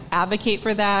know, advocate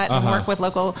for that and work with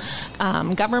local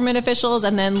government officials,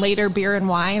 and then later beer and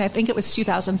wine. I think it was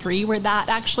 2003 where that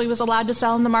actually was allowed to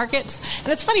sell in the markets. And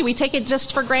it's funny, we take it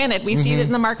just for granted. We see it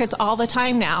in the markets all the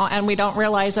time now, and we don't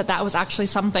realize that was actually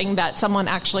something that someone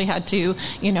actually had to,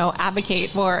 you know, advocate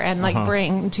for and like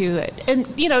bring to it. And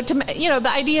the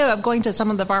idea of going to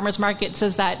some of the farmers markets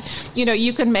is that, you know,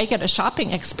 you can make it a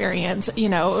shopping experience. You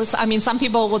know, I mean, some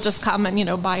people will just come and, you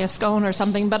know, buy a scone or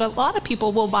something, but a lot of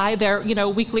people will buy their, you know,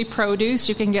 weekly produce.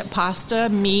 You can get pasta,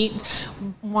 meat,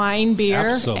 wine,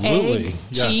 beer, egg,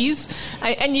 cheese,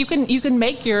 and you can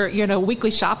make your, you know,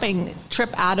 weekly shopping trip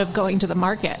out of going to the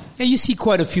market. Yeah, you see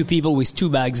quite a few people with 2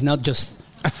 bags, not just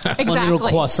exactly. one little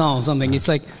croissant or something. It's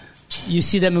like you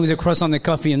see them with a croissant and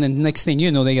coffee, and then the next thing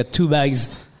you know, they got 2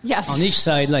 bags on each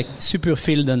side, like super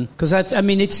filled. And because I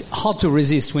mean, it's hard to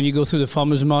resist when you go through the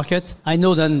farmers market. I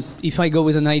know that if I go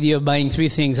with an idea of buying 3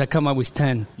 things, I come up with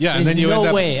 10. Yeah, and then you end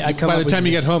up, by the time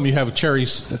you get home, you have cherry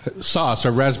sauce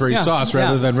or raspberry sauce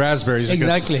rather than raspberries.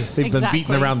 Exactly. They've been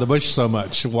beaten around the bush so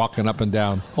much, walking up and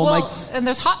down. Well, and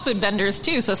there's hot food vendors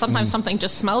too, so sometimes something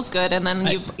just smells good, and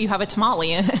then you have a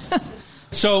tamale.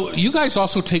 So you guys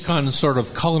also take on sort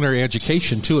of culinary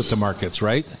education too at the markets,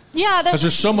 right? Yeah, because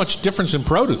there's so much difference in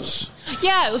produce.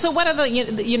 Yeah, so one of the,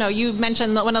 you know, you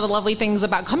mentioned that one of the lovely things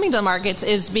about coming to the markets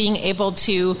is being able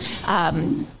to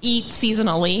eat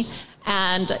seasonally.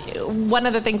 And one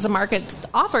of the things the market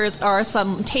offers are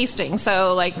some tasting.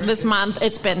 So, like this month,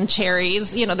 it's been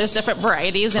cherries. You know, there's different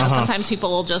varieties. You know, sometimes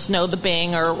people will just know the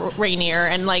Bing or Rainier,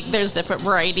 and like there's different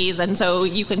varieties. And so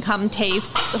you can come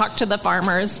taste, talk to the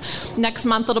farmers. Next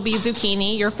month, it'll be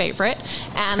zucchini, your favorite.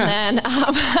 And then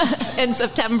in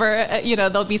September, you know,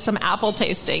 there'll be some apple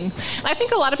tasting. And I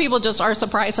think a lot of people just are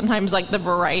surprised sometimes, like the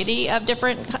variety of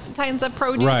different kinds of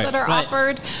produce that are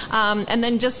offered. And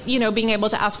then just, you know, being able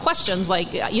to ask questions.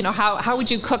 Like, you know, how would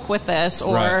you cook with this?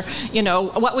 Or, you know,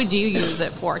 what would you use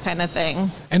it for, kind of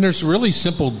thing. And there's really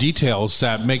simple details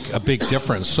that make a big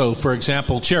difference. So, for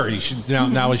example, cherries.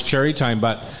 Now is cherry time,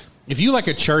 but if you like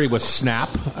a cherry with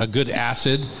snap, a good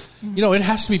acid, you know, it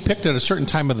has to be picked at a certain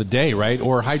time of the day, right?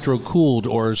 Or hydro-cooled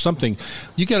or something.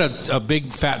 You get a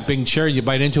big, fat Bing cherry, you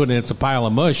bite into it, and it's a pile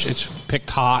of mush. It's picked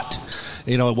hot.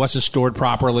 You know, it wasn't stored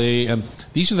properly. And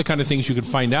these are the kind of things you can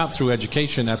find out through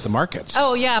education at the markets.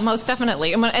 Oh, yeah, most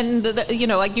definitely. And you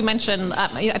know, like you mentioned,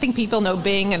 I think people know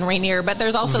Bing and Rainier, but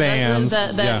there's also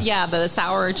the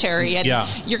sour cherry. And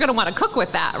you're going to want to cook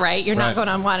with that, right? You're not going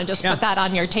to want to just put that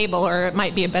on your table, or it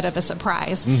might be a bit of a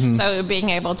surprise. So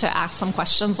being able to ask some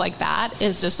questions like that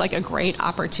is just like a great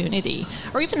opportunity.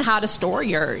 Or even how to store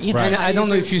your, you know. I don't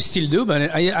know if you still do, but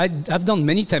I've done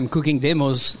many times cooking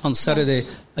demos on Saturday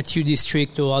at U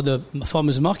District or other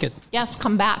farmers market. Yes,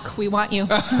 come back. We want you.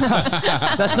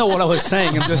 That's not what I was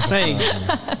saying. I'm just saying.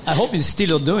 I hope you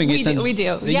still are doing it. We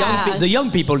do. The young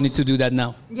people need to do that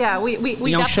now. Yeah, we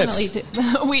definitely do.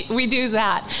 we do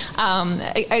that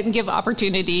and give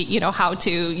opportunity. You know, how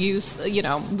to use. You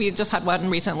know, we just had one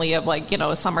recently of like, you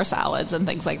know, summer salads and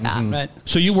things like that. Right.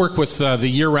 So you work with the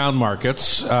year-round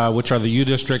markets, which are the U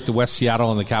District, the West Seattle,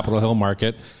 and the Capitol Hill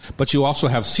market, but you also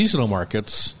have seasonal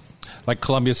markets like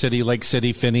Columbia City, Lake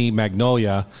City, Finney,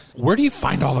 Magnolia. Where do you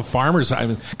find all the farmers? I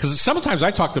mean, because sometimes I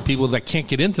talk to people that can't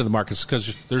get into the markets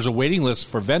because there's a waiting list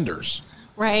for vendors.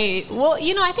 Right. Well,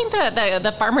 you know, I think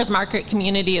the farmers market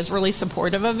community is really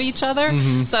supportive of each other.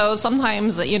 So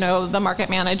sometimes, you know, the market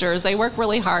managers, they work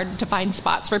really hard to find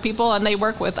spots for people, and they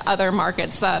work with other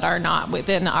markets that are not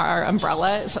within our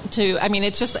umbrella.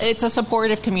 It's a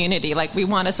supportive community. Like, we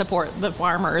want to support the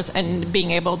farmers and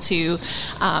being able to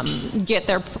get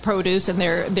their produce and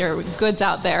their goods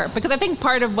out there. Because I think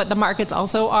part of what the markets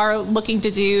also are looking to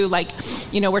do, like,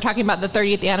 you know, we're talking about the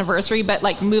 30th anniversary, but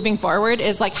like moving forward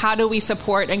is like, how do we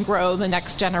support and grow the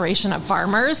next generation of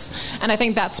farmers? And I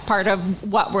think that's part of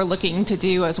what we're looking to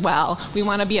do as well. We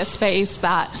want to be a space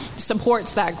that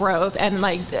supports that growth and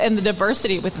the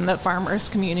diversity within the farmers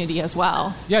community as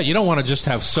well. Yeah, you don't want to just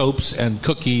have soaps and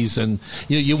cookies, and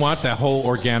you want that whole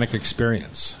organic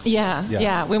experience.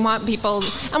 Yeah. We want people,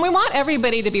 and we want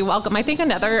everybody to be welcome. I think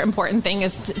another important thing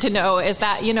is to know is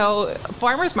that, you know,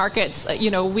 farmers markets, you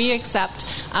know, we accept,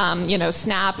 you know,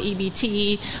 SNAP,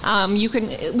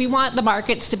 EBT. We want the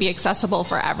markets to be accessible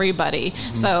for everybody.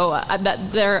 So that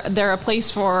they're a place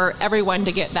for everyone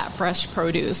to get that fresh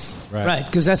produce. Right,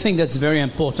 because I think that's very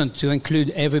important to include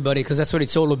everybody, because that's what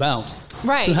it's all about.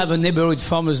 Right. To have a neighborhood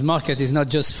farmers market is not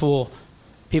just for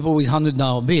people with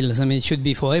 $100 bills. I mean, it should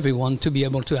be for everyone to be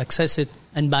able to access it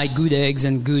and buy good eggs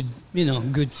and good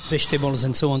vegetables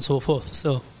and so on and so forth.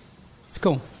 So it's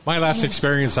cool. My last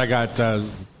experience, I got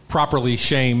properly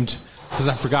shamed because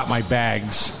I forgot my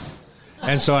bags.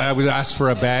 And so I would ask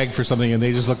for a bag for something, and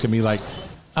they just looked at me like,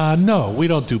 no, we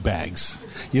don't do bags.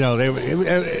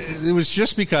 It was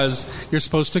just because you're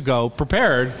supposed to go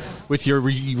prepared with your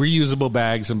reusable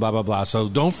bags and blah, blah, blah. So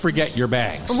don't forget your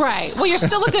bags. Right. Well, you're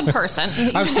still a good person.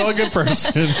 I'm still a good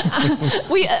person.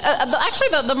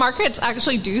 The markets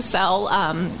actually do sell,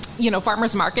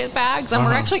 farmers market bags, and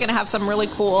we're actually going to have some really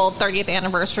cool 30th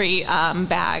anniversary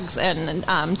bags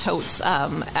and totes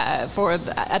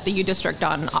at the U District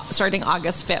starting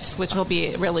August 5th, which will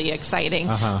be really exciting.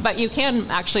 But you can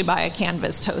actually buy a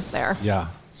canvas tote there. Yeah.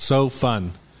 So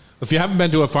fun. If you haven't been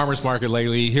to a farmer's market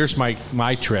lately, here's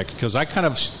my trick, because I kind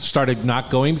of started not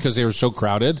going because they were so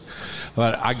crowded.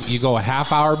 But you go a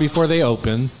half hour before they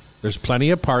open. There's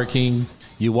plenty of parking.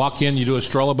 You walk in, you do a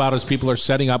stroll about as people are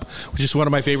setting up, which is one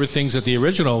of my favorite things at the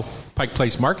original Pike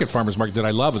Place Market, farmer's market, that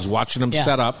I love, is watching them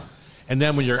set up. And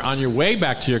then when you're on your way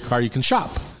back to your car, you can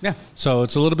shop. Yeah. So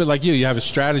it's a little bit like you. You have a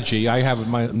strategy. I have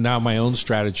my own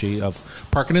strategy of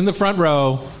parking in the front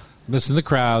row, missing the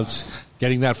crowds,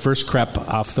 getting that first crepe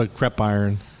off the crepe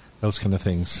iron, those kind of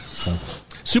things. So,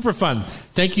 super fun.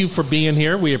 Thank you for being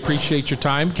here. We appreciate your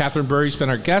time. Catherine Burry's been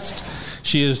our guest.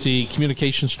 She is the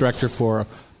communications director for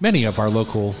many of our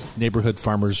local neighborhood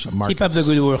farmers markets. Keep up the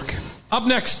good work. Up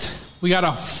next, we got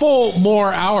a full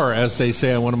more hour, as they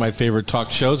say on one of my favorite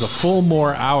talk shows, a full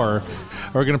more hour.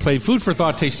 We're going to play Food for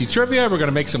Thought Tasty Trivia. We're going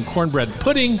to make some cornbread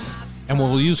pudding. And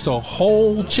we'll use the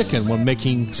whole chicken when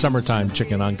making summertime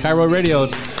chicken on Cairo Radio.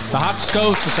 It's the Hot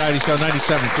Stove Society Show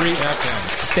 97.3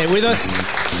 FM. Stay with us.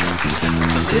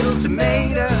 Little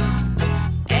tomato,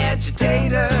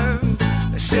 agitator,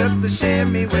 shook the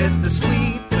shimmy with the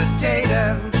sweet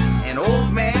potato, and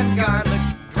old man garlic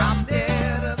dropped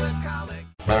dead of the colic.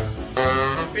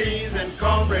 Beans and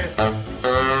cornbread,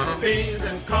 beans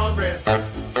and cornbread,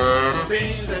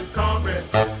 beans and cornbread.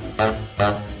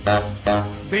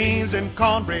 Beans and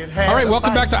cornbread. All right,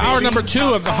 welcome back to hour number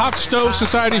 2 of the Hot Stove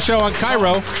Society Show on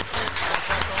Cairo.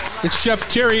 It's Chef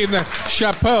Thierry in the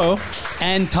chapeau.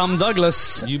 And Tom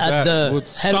Douglas at the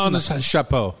helm.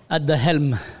 Chapeau. At the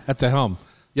helm. At the helm.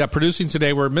 Yeah, producing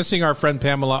today. We're missing our friend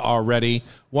Pamela already.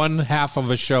 One half of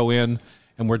a show in,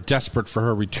 and we're desperate for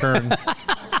her return.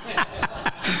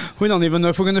 We don't even know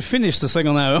if we're going to finish the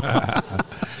second hour.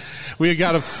 We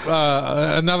got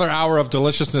another hour of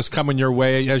deliciousness coming your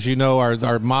way. As you know,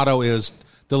 our motto is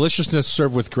deliciousness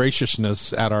served with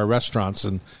graciousness at our restaurants.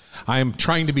 And I am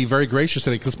trying to be very gracious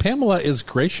today because Pamela is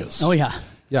gracious. Oh, yeah.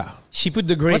 Yeah. She put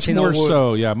the grace much in more our word.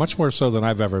 so, yeah, much more so than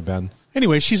I've ever been.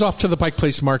 Anyway, she's off to the Pike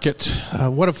Place Market.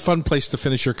 What a fun place to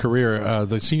finish your career.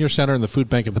 The Senior Center and the Food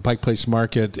Bank at the Pike Place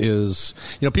Market is,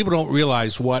 people don't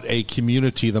realize what a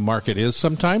community the market is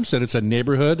sometimes, that it's a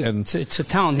neighborhood. And it's a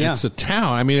town, yeah. It's a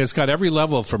town. I mean, it's got every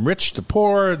level from rich to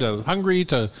poor to hungry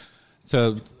to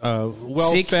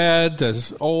well-fed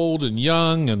to old and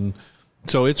young. And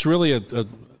so it's really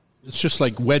it's just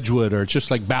like Wedgwood or it's just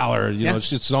like Ballard.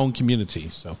 It's its own community.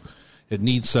 So it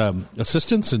needs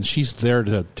assistance, and she's there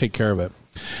to take care of it.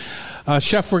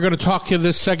 Chef, we're going to talk in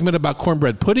this segment about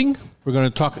cornbread pudding. We're going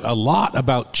to talk a lot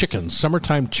about chicken,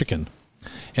 summertime chicken.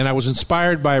 And I was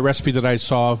inspired by a recipe that I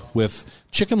saw with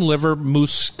chicken liver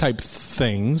mousse type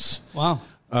things. Wow.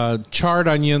 Charred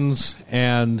onions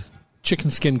and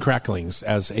chicken skin cracklings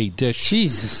as a dish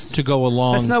Jesus. To go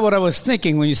along. That's not what I was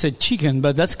thinking when you said chicken,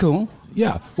 but that's cool.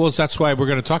 Yeah. Well, that's why we're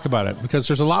going to talk about it, because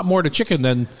there's a lot more to chicken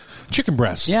than chicken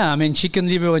breast. Yeah, I mean, chicken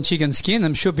liver and chicken skin.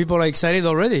 I'm sure people are excited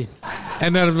already.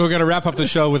 And then we're going to wrap up the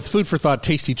show with Food for Thought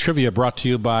Tasty Trivia, brought to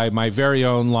you by my very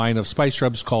own line of spice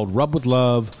rubs called Rub with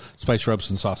Love Spice Rubs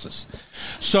and Sauces.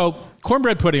 So,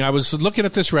 cornbread pudding. I was looking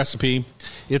at this recipe.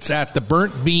 It's at the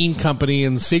Burnt Bean Company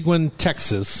in Seguin,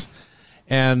 Texas.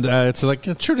 And it's like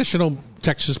a traditional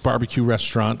Texas barbecue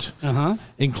restaurant,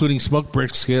 including smoked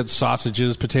briskets,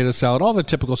 sausages, potato salad, all the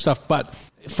typical stuff. But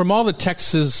from all the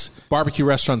Texas barbecue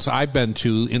restaurants I've been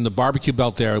to in the barbecue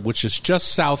belt there, which is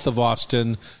just south of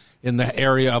Austin in the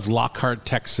area of Lockhart,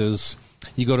 Texas,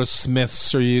 you go to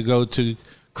Smith's or you go to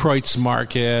Kreutz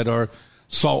Market or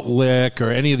Salt Lick or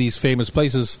any of these famous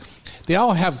places, they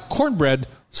all have cornbread.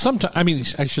 Sometimes, I mean,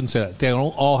 I shouldn't say that. They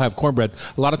don't all have cornbread.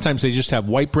 A lot of times they just have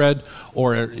white bread,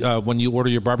 or when you order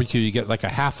your barbecue, you get like a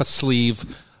half a sleeve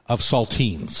of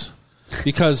saltines.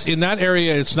 because in that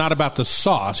area, it's not about the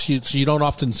sauce. You don't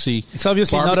often see. It's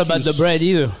obviously not about the bread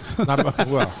either. Not about,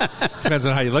 well, depends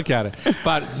on how you look at it.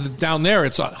 But down there,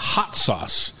 it's a hot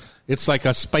sauce. It's like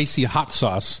a spicy hot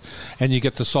sauce, and you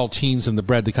get the saltines and the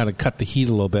bread to kind of cut the heat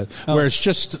a little bit. Oh. Whereas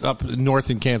just up north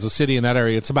in Kansas City, in that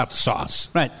area, it's about the sauce.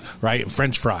 Right. Right? And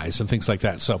French fries and things like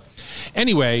that. So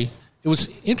anyway, it was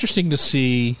interesting to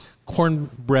see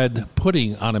cornbread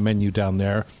pudding on a menu down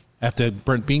there at the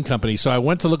Burnt Bean Company. So I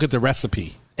went to look at the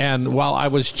recipe. And while I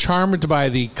was charmed by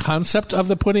the concept of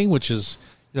the pudding, which is,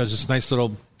 this nice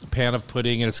little pan of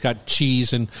pudding, and it's got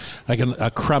cheese and like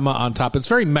a crema on top. It's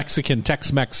very Mexican,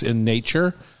 Tex-Mex in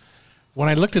nature. When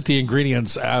I looked at the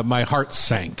ingredients, my heart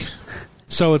sank.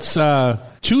 So it's 2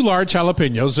 large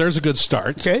jalapenos. There's a good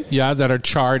start. Okay. Yeah, that are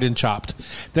charred and chopped.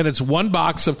 Then it's 1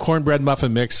 box of cornbread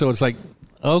muffin mix. So it's like,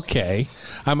 okay,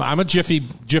 I'm a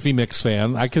Jiffy Mix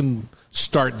fan. I can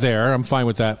start there. I'm fine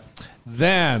with that.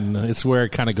 Then it's where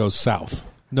it kind of goes south.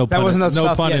 No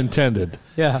pun intended.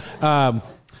 Yeah.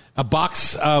 A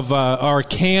box of or a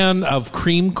can of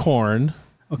cream corn,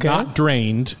 not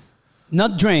drained.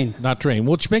 Not drained,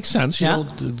 which makes sense. You know,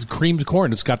 creamed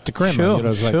corn, it's got the crema. Sure,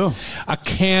 it's like a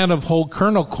can of whole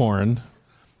kernel corn,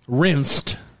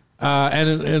 rinsed,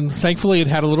 and thankfully it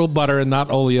had a little butter and not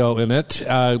oleo in it.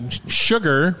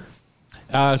 Sugar,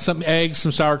 some eggs,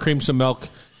 some sour cream, some milk,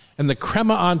 and the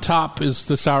crema on top is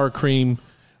the sour cream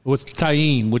with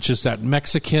tahine, which is that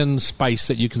Mexican spice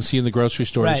that you can see in the grocery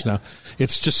stores now.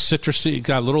 It's just citrusy,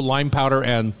 got a little lime powder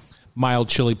and mild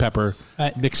chili pepper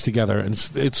mixed together. And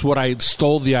it's what I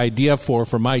stole the idea for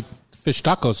my fish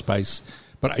taco spice,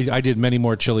 but I did many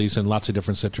more chilies and lots of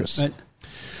different citrus.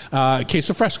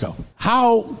 Queso fresco.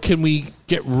 How can we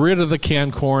get rid of the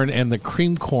canned corn and the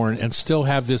cream corn and still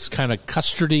have this kind of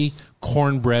custardy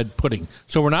cornbread pudding?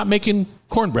 So we're not making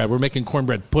cornbread, we're making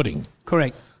cornbread pudding.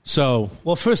 Correct. So,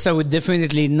 well, first I would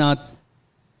definitely not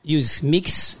use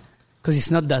mix because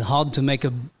it's not that hard to make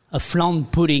a flan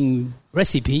pudding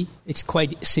recipe. It's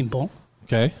quite simple.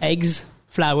 Okay. Eggs,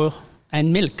 flour,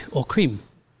 and milk or cream,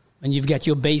 and you've got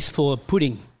your base for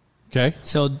pudding. Okay.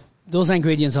 So those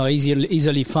ingredients are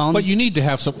easily found. But you need to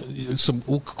have some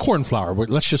corn flour.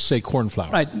 Let's just say corn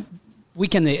flour. Right. We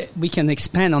can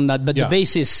expand on that, but the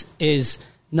basis is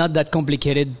not that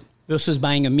complicated versus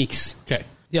buying a mix. Okay.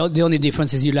 The only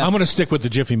difference is I'm going to stick with the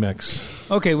Jiffy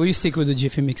Mix. Okay, well, you stick with the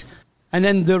Jiffy Mix. And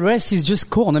then the rest is just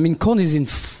corn. I mean, corn is in,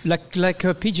 like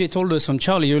PJ told us from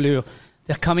Charlie earlier,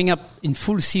 they're coming up in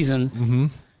full season. Mm-hmm.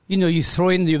 You throw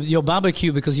in your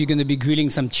barbecue because you're going to be grilling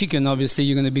some chicken. Obviously,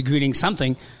 you're going to be grilling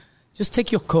something. Just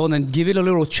take your corn and give it a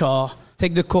little char.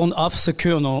 Take the corn off the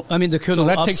kernel. So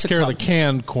that takes care of the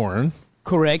canned corn.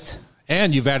 Correct.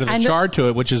 And you've added the char to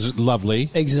it, which is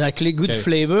lovely. Exactly. Good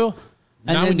flavor.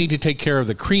 Now we need to take care of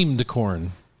the creamed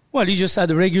corn. Well, you just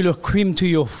add regular cream to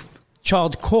your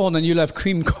charred corn and you'll have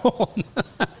cream corn.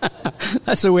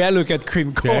 That's the way I look at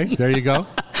cream corn. Okay, there you go.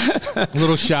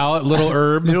 Little shallot, little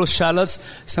herb. Little shallots,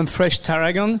 some fresh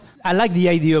tarragon. I like the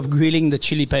idea of grilling the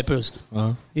chili peppers.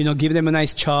 Uh-huh. Give them a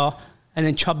nice char and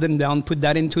then chop them down, put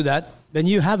that into that. Then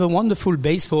you have a wonderful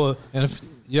base for... And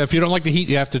if you don't like the heat,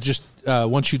 you have to just,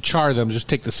 once you char them, just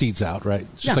take the seeds out, right?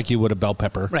 Just like you would a bell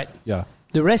pepper. Right. Yeah.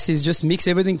 The rest is just mix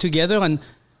everything together and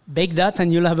bake that,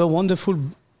 and you'll have a wonderful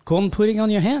corn pudding on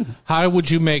your hand. How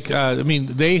would you make,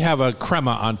 they have a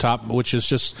crema on top, which is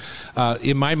just,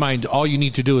 in my mind, all you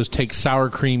need to do is take sour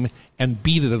cream and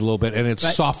beat it a little bit, and it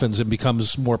softens and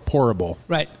becomes more pourable.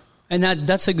 Right. And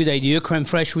that's a good idea. Creme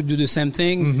fraiche would do the same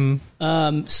thing.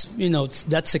 Mm-hmm.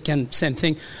 That's the same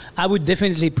thing. I would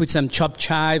definitely put some chopped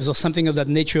chives or something of that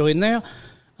nature in there.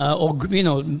 Or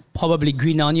probably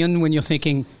green onion when you're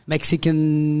thinking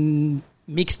Mexican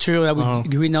mixture.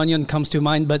 Green onion comes to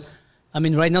mind. But,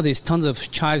 right now there's tons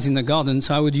of chives in the garden,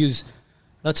 so I would use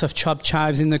lots of chopped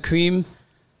chives in the cream.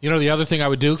 The other thing I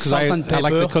would do, because I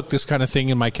like to cook this kind of thing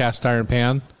in my cast iron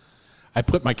pan, I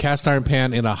put my cast iron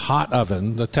pan in a hot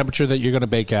oven, the temperature that you're going to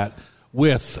bake at,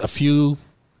 with a few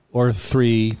or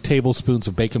 3 tablespoons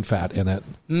of bacon fat in it,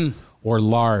 or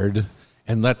lard,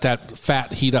 and let that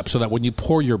fat heat up so that when you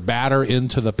pour your batter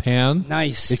into the pan,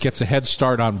 it gets a head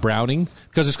start on browning,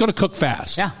 because it's going to cook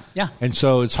fast. Yeah. And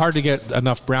so it's hard to get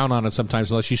enough brown on it sometimes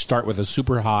unless you start with a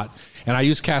super hot. And I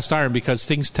use cast iron because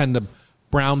things tend to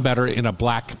brown better in a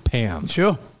black pan.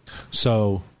 Sure.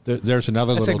 So there's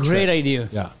another little trick. That's a great idea.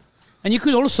 Yeah. And you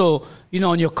could also,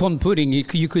 on your corn pudding, you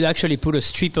could actually put a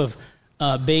strip of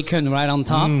bacon right on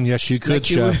top. Yes, you could,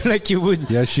 Chef. Like you would.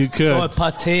 Yes, you could. Or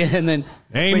a pate, and then...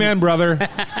 Amen, brother.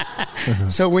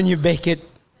 So when you bake it,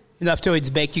 after it's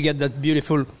baked, you get that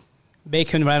beautiful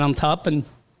bacon right on top, and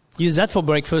use that for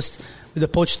breakfast with a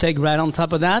poached egg right on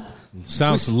top of that.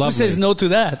 Sounds lovely. Who says no to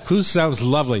that? Who sounds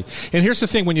lovely? And here's the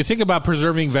thing. When you think about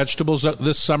preserving vegetables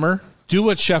this summer, do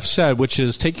what Chef said, which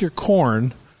is take your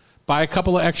corn, buy a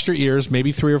couple of extra ears,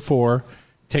 maybe 3 or 4,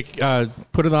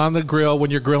 put it on the grill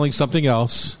when you're grilling something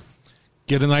else,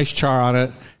 get a nice char on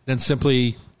it, then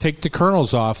simply take the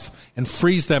kernels off and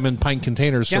freeze them in pint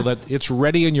containers so that it's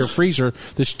ready in your freezer,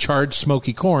 this charred,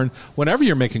 smoky corn, whenever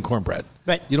you're making cornbread.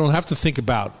 Right. You don't have to think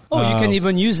about... you can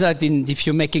even use that if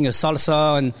you're making a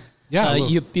salsa and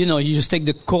you just take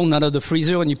the corn out of the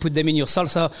freezer and you put them in your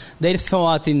salsa. They'll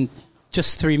thaw out in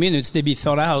just 3 minutes. They'll be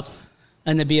thawed out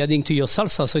and they'll be adding to your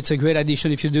salsa. So it's a great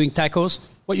addition if you're doing tacos.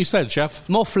 What you said, Chef.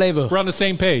 More flavor. We're on the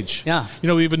same page. Yeah.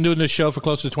 We've been doing this show for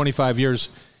close to 25 years.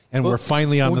 And we're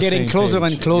finally on the same page. We're getting closer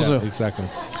and closer. Yeah, exactly.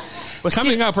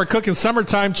 Coming up, we're cooking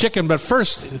summertime chicken. But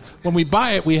first, when we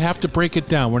buy it, we have to break it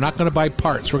down. We're not going to buy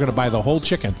parts. We're going to buy the whole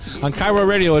chicken. On Cairo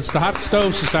Radio, it's the Hot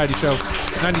Stove Society Show,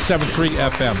 97.3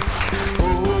 FM.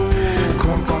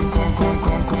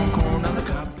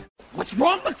 What's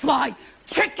wrong, McFly?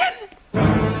 Chicken?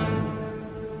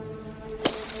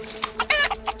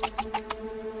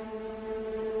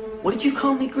 What did you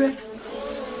call me, Griff?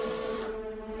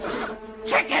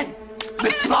 Chicken!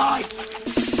 McFly!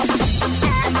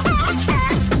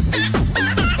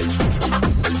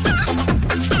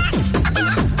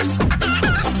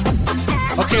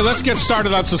 Okay, let's get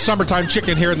started on some summertime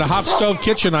chicken here in the Hot Stove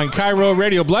Kitchen on Cairo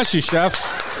Radio. Bless you, Chef.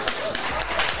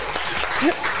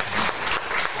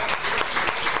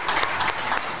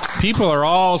 People are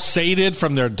all sated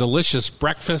from their delicious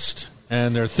breakfast,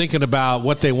 and they're thinking about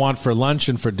what they want for lunch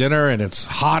and for dinner, and it's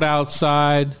hot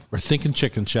outside. We're thinking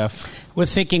chicken, Chef. We're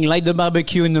thinking light the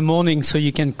barbecue in the morning so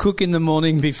you can cook in the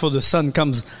morning before the sun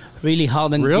comes really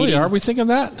hard and Really? beating. Are we thinking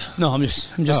that? No, I'm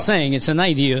just saying it's an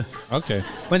idea. Okay.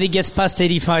 When it gets past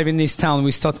 85 in this town,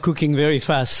 we start cooking very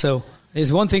fast. So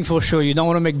there's one thing for sure. You don't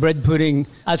want to make bread pudding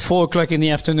at 4 o'clock in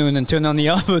the afternoon and turn on the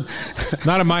oven.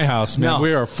 Not in my house, man. No.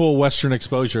 We are full Western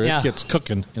exposure. Yeah. It gets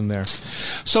cooking in there.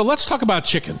 So let's talk about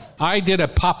chicken. I did a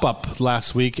pop-up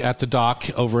last week at the dock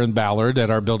over in Ballard, at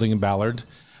our building in Ballard,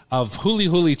 of huli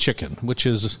huli chicken, which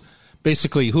is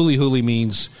basically huli huli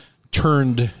means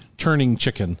turning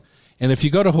chicken. And if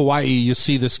you go to Hawaii, you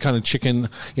see this kind of chicken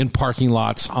in parking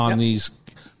lots on these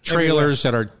trailers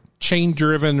that are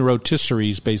chain-driven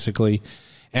rotisseries, basically.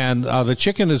 And the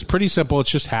chicken is pretty simple.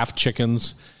 It's just half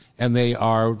chickens, and they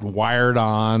are wired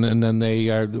on, and then they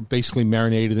are basically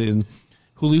marinated in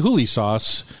huli huli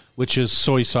sauce, which is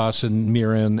soy sauce and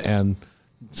mirin and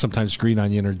sometimes green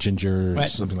onion or ginger or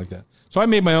something like that. So I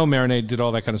made my own marinade, did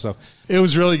all that kind of stuff. It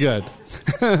was really good.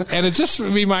 And it just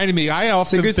reminded me, I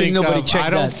often think I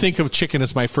don't think of chicken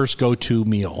as my first go-to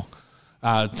meal.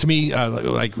 To me,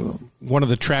 like one of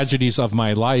the tragedies of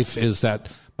my life is that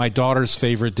my daughter's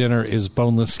favorite dinner is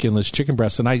boneless, skinless chicken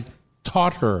breast. And I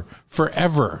taught her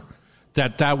forever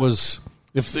that was,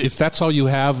 if that's all you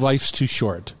have, life's too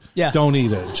short. Yeah. Don't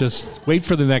eat it. Just wait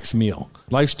for the next meal.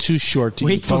 Life's too short to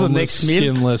eat for the boneless, next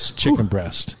meal? skinless chicken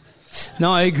breast.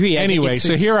 No, I agree. Anyway,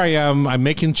 so here I am. I'm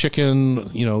making chicken.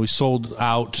 We sold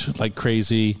out like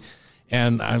crazy.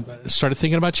 And I started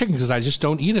thinking about chicken because I just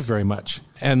don't eat it very much.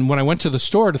 And when I went to the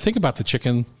store to think about the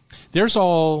chicken, there's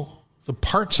all the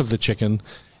parts of the chicken.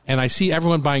 And I see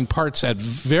everyone buying parts at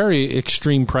very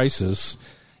extreme prices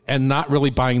and not really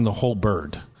buying the whole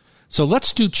bird. So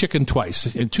let's do chicken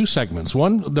twice in 2 segments.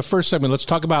 The first segment, let's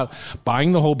talk about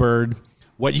buying the whole bird,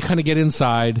 what you kind of get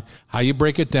inside, how you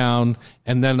break it down,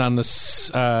 and then on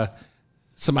this,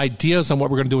 some ideas on what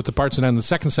we're going to do with the parts. And then in the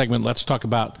second segment, let's talk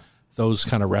about those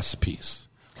kind of recipes,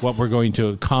 what we're going to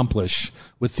accomplish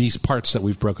with these parts that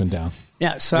we've broken down.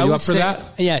 Yeah, so Are I you would up for say, that?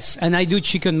 Yes, and I do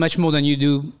chicken much more than you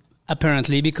do,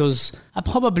 apparently, because I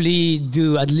probably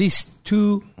do at least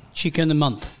 2 chicken a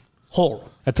month, whole.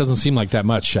 That doesn't seem like that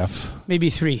much, Chef. Maybe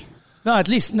 3. No, at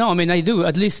least, no, I mean, I do.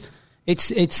 At least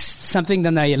it's something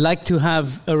that I like to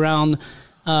have around.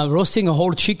 Roasting a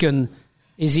whole chicken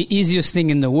is the easiest thing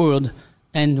in the world.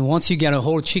 And once you get a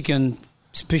whole chicken,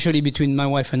 especially between my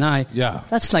wife and I,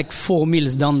 that's like 4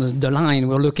 meals down the line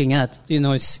we're looking at.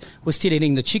 We're still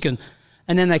eating the chicken.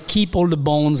 And then I keep all the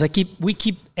bones. We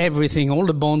keep everything, all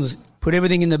the bones, put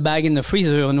everything in the bag in the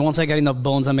freezer. And once I got enough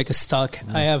bones, I make a stock.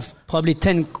 I have probably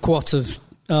 10 quarts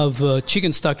of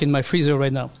chicken stock in my freezer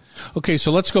right now. Okay,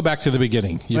 so let's go back to the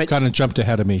beginning. You've kind of jumped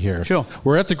ahead of me here. Sure.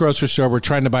 We're at the grocery store. We're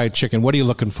trying to buy a chicken. What are you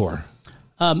looking for?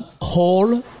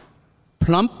 Whole,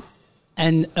 plump,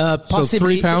 and possibly... So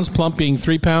 3 pounds, plump being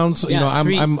 3 pounds? Yeah,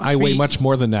 I weigh much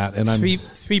more than that. And I'm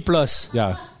 3 plus.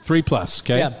 Yeah, 3 plus,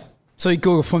 okay? Yeah. So you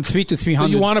go from 3 to 300.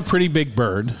 So you want a pretty big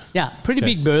bird. Yeah, pretty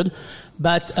big bird.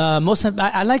 But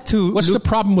I like to. What's the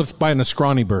problem with buying a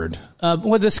scrawny bird?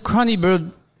 Well, the scrawny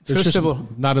bird. There's First of all,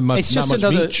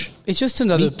 it's just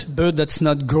another bird that's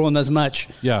not grown as much.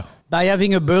 Yeah. By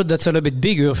having a bird that's a little bit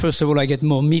bigger, first of all, I get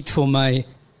more meat for my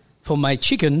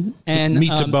chicken and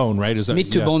meat to bone, right? Is that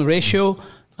meat to bone ratio?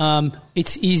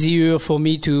 It's easier for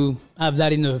me to have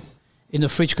that in the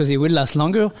fridge because it will last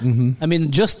longer. Mm-hmm. I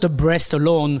mean, just the breast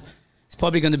alone is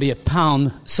probably going to be a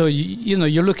pound. So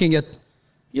you're looking at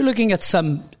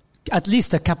at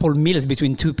least a couple meals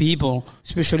between two people,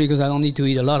 especially because I don't need to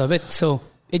eat a lot of it. So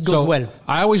it goes well.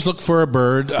 I always look for a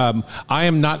bird. I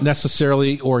am not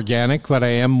necessarily organic, but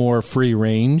I am more free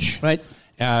range. Right.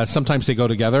 Sometimes they go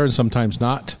together and sometimes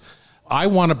not. I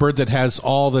want a bird that has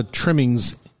all the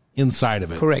trimmings inside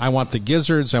of it. Correct. I want the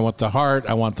gizzards. I want the heart.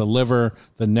 I want the liver,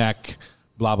 the neck,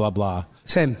 blah, blah, blah.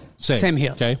 Same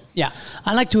here. Okay. Yeah.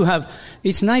 I like to have,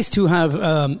 it's nice to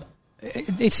have,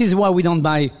 this is why we don't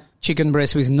buy chicken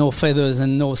breast with no feathers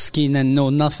and no skin and no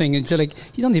nothing. It's like,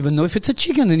 you don't even know if it's a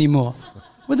chicken anymore.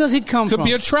 Where does it come from? Could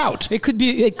be a trout. It could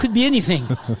be anything.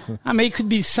 I mean, it could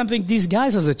be something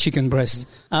disguised as a chicken breast.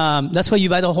 That's why you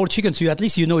buy the whole chicken, so at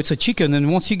least you know it's a chicken.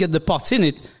 And once you get the parts in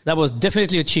it, that was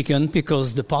definitely a chicken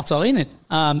because the parts are in it.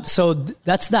 So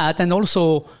that's that. And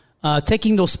also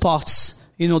taking those parts,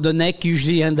 the neck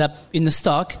usually end up in the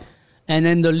stock, and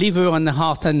then the liver and the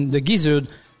heart and the gizzard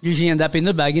usually end up in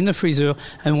the bag in the freezer.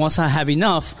 And once I have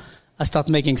enough, I start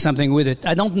making something with it.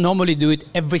 I don't normally do it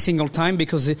every single time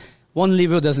because one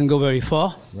liver doesn't go very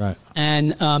far. Right.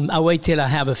 And I wait till I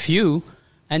have a few,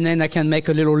 and then I can make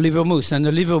a little liver mousse. And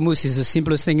the liver mousse is the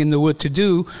simplest thing in the world to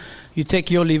do. You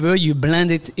take your liver, you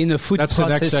blend it in a food processor. That's the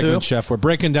next segment, Chef. We're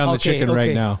breaking down the chicken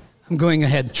right now. I'm going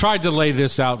ahead. Tried to lay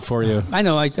this out for you. I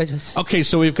know. I just... Okay,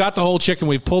 so we've got the whole chicken.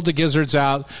 We've pulled the gizzards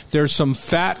out. There's some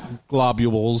fat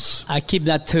globules. I keep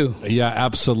that too. Yeah,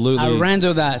 absolutely. I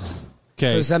render that.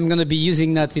 Okay. Because I'm going to be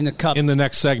using that in a cup. In the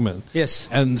next segment. Yes.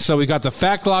 And so we got the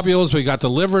fat globules, we got the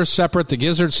liver separate, the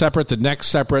gizzard separate, the neck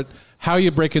separate. How are you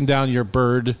breaking down your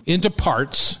bird into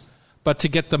parts, but to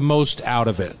get the most out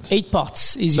of it? 8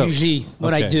 parts is usually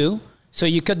what I do. So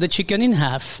you cut the chicken in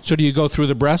half. So do you go through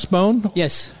the breastbone?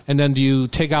 Yes. And then do you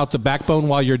take out the backbone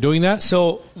while you're doing that?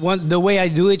 So the way I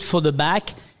do it for the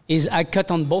back is I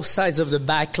cut on both sides of the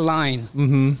back line.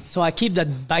 Mm-hmm. So I keep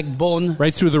that backbone.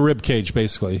 Right through the rib cage,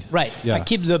 basically. Right. Yeah. I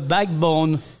keep the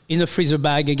backbone in the freezer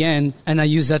bag again, and I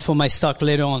use that for my stock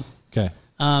later on. Okay.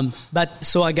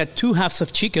 So I got 2 halves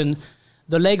of chicken.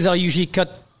 The legs are usually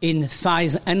cut in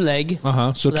thighs and leg.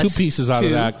 Uh-huh. So 2 pieces out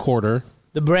of that quarter.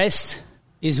 The breast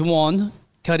is 1,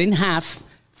 cut in half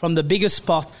from the biggest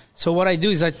part. So what I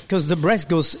do is because the breast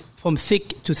goes from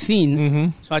thick to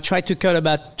thin, so I try to cut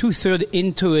about 2/3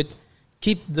 into it,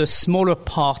 keep the smaller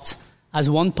part as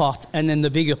one part, and then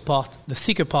the bigger part, the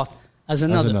thicker part, as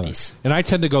another piece. And I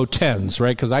tend to go 10s,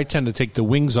 right? Because I tend to take the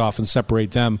wings off and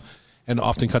separate them, and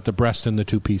often cut the breast into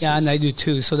 2 pieces. Yeah, and I do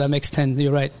too, so that makes 10.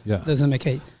 You're right. Yeah. Doesn't make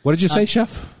 8. What did you say,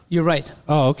 Chef? You're right.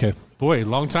 Oh, okay. Boy,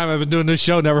 long time I've been doing this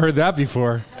show. Never heard that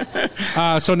before.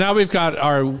 So now we've got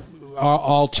our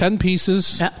all 10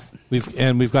 pieces. Yeah.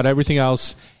 We've got everything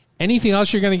else. Anything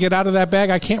else you're going to get out of that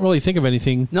bag? I can't really think of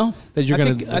anything. No. That you're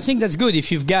going to. I think that's good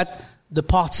if you've got the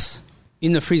parts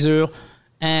in the freezer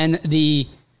and the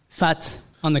fat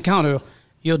on the counter.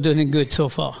 You're doing good so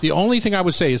far. The only thing I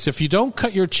would say is if you don't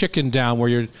cut your chicken down where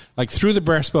you're like through the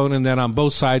breastbone and then on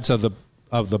both sides of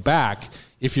the back,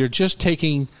 if you're just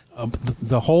taking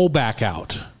the whole back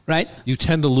out, right, you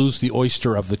tend to lose the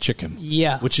oyster of the chicken.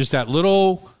 Yeah, which is that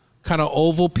little kind of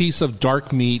oval piece of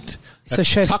dark meat. It's a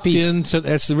chef's tucked piece.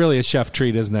 into. It's really a chef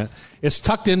treat, isn't it? It's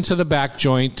tucked into the back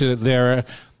joint there,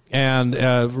 and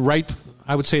right.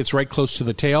 I would say it's right close to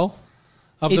the tail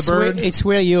of the bird. It's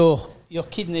where your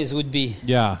kidneys would be.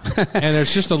 Yeah, and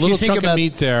there's just a little chunk of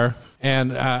meat there.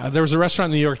 And there was a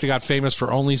restaurant in New York that got famous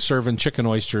for only serving chicken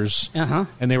oysters. Uh-huh.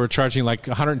 And they were charging like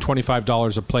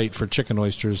 $125 a plate for chicken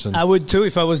oysters. And I would too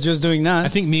if I was just doing that. I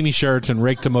think Mimi Sheraton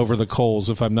raked them over the coals,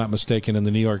 if I'm not mistaken, in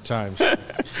the New York Times.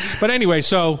 But anyway,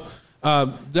 so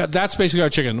that's basically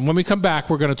our chicken. When we come back,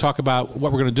 we're going to talk about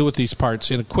what we're going to do with these parts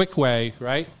in a quick way,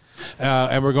 right?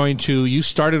 And we're going to, you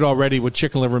started already with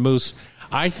chicken liver mousse.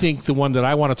 I think the one that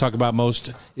I want to talk about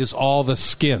most is all the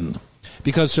skin.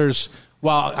 Because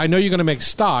while I know you're going to make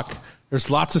stock, there's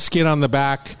lots of skin on the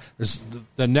back.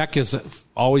 The neck is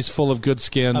always full of good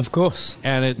skin. Of course.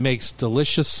 And it makes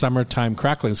delicious summertime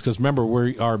cracklings. Because remember,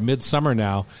 we are midsummer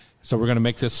now, so we're going to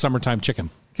make this summertime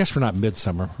chicken. I guess we're not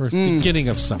midsummer. We're beginning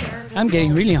of summer. I'm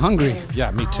getting really hungry.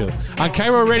 Yeah, me too. On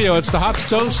Cairo Radio, it's the Hot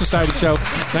Stove Society Show,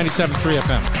 97.3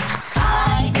 FM.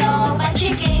 I know my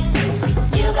chicken.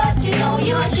 You got to know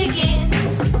your chicken.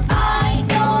 I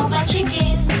know my chicken.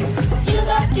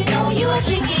 are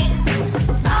chicken.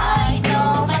 I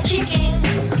know my chicken.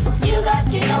 You got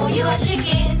to know you are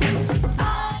chicken.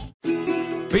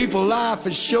 People, life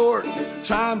is short,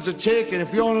 times are ticking.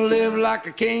 If you want to live like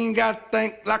a king, got to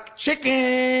think like a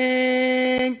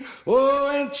chicken. Oh,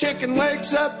 and chicken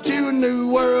wakes up to a new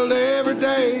world every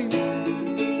day.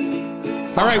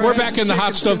 All right, we're back in the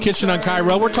Hot Stove Kitchen on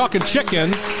Cairo. We're talking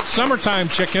chicken, summertime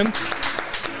chicken.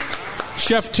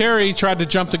 Chef Terry tried to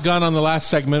jump the gun on the last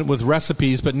segment with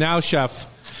recipes, but now, Chef,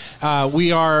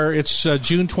 it's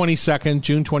June 22nd,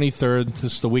 June 23rd.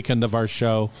 This is the weekend of our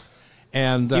show.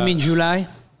 And you mean July?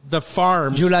 The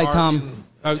farms. July, Tom.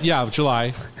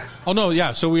 July. Oh, no,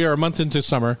 yeah. So we are a month into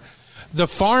summer. The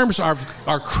farms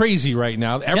are crazy right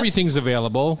now. Everything's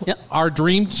available. Yep. Our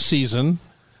dream season,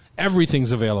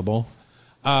 everything's available.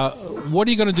 What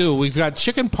are you going to do? We've got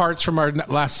chicken parts from our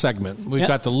last segment. We've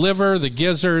got the liver, the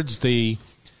gizzards, the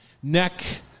neck,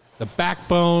 the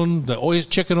backbone, the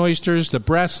chicken oysters, the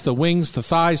breasts, the wings, the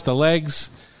thighs, the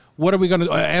legs. What are we going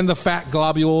to and the fat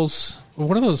globules?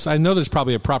 What are those? I know there's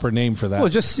probably a proper name for that. Well,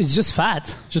 it's just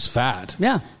fat. Just fat.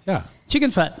 Yeah. Yeah.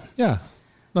 Chicken fat. Yeah.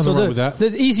 Nothing wrong with that.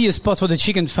 The easiest spot for the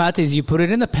chicken fat is you put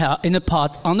it in a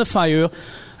pot on the fire,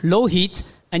 low heat,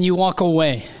 and you walk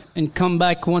away and come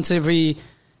back once every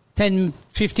 10,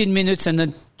 15 minutes and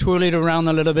then twirl it around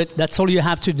a little bit. That's all you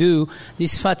have to do.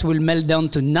 This fat will melt down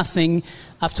to nothing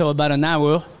after about an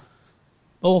hour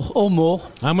or more.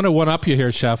 I'm going to one-up you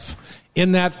here, Chef.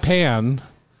 In that pan,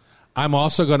 I'm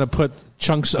also going to put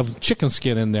chunks of chicken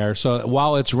skin in there. So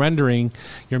while it's rendering,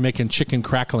 you're making chicken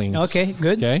cracklings. Okay,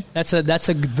 good. Okay? That's a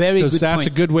very good point. That's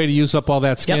a good way to use up all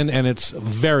that skin, and it's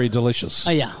very delicious.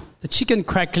 Yeah. The chicken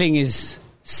crackling is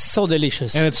so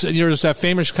delicious. And there's that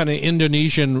famous kind of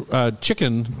Indonesian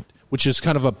chicken, which is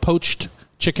kind of a poached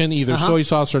chicken, either soy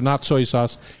sauce or not soy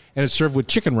sauce, and it's served with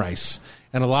chicken rice.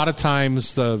 And a lot of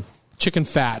times the chicken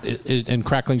fat and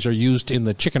cracklings are used in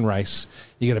the chicken rice.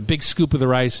 You get a big scoop of the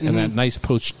rice and that nice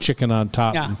poached chicken on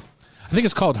top. Yeah. I think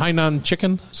it's called Hainan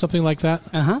chicken, something like that.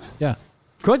 Yeah.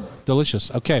 Good. Delicious.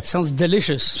 Okay. Sounds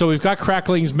delicious. So we've got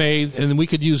cracklings made, and we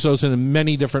could use those in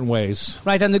many different ways.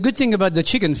 Right, and the good thing about the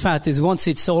chicken fat is once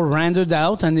it's all rendered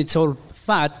out and it's all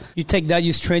fat, you take that,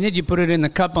 you strain it, you put it in a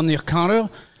cup on your counter,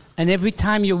 and every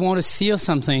time you want to sear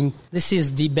something, this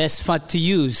is the best fat to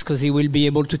use because it will be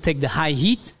able to take the high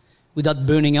heat without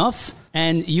burning off,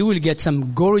 and you will get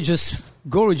some gorgeous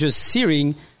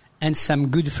searing and some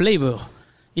good flavor.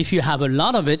 If you have a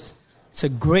lot of it, it's a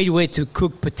great way to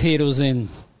cook potatoes in.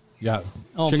 Yeah.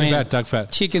 Oh, chicken man. fat, duck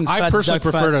fat. Chicken I fat, personally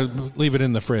duck prefer fat. to leave it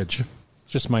in the fridge.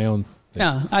 Just my own thing.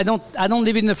 Yeah, I don't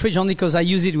leave it in the fridge only because I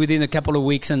use it within a couple of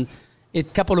weeks, and a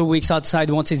couple of weeks outside,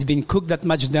 once it's been cooked that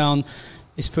much down,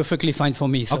 is perfectly fine for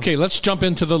me. So. Okay, let's jump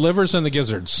into the livers and the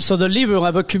gizzards. So the liver,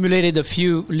 I've accumulated a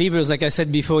few livers, like I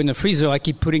said before, in the freezer. I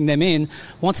keep putting them in.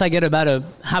 Once I get about a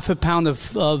half a pound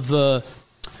of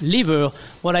liver,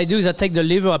 what I do is I take the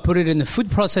liver, I put it in the food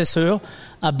processor,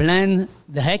 I blend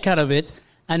the heck out of it,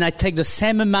 and I take the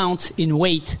same amount in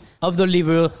weight of the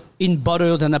liver in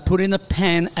butter, and I put in a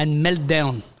pan and melt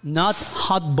down. Not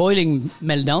hot boiling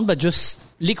melt down, but just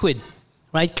liquid,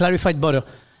 right? Clarified butter.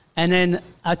 And then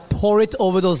I pour it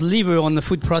over those liver on the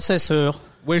food processor.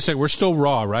 Wait a second, we're still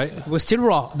raw, right? We're still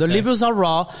raw. The livers are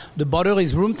raw. The butter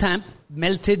is room temp,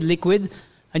 melted liquid,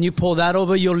 and you pour that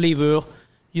over your liver.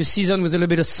 You season with a little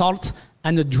bit of salt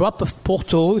and a drop of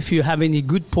Porto if you have any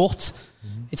good port.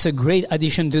 It's a great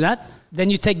addition to that. Then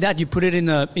you take that, you put it in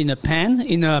a pan,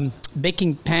 in a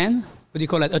baking pan. What do you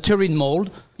call that? A tureen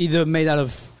mold, either made out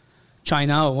of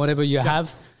China or whatever you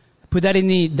have. Put that in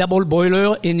the double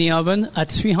boiler in the oven at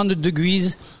 300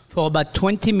 degrees for about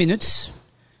 20 minutes.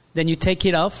 Then you take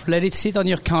it off, let it sit on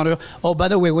your counter. Oh, by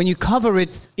the way, when you cover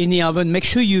it in the oven, make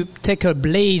sure you take a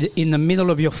blade in the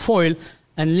middle of your foil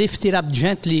and lift it up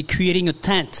gently, creating a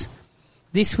tent.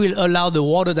 This will allow the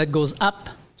water that goes up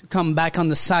to come back on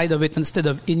the side of it instead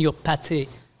of in your pâté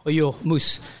or your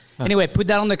mousse. Anyway, put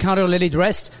that on the counter, let it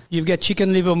rest. You've got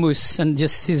chicken liver mousse, and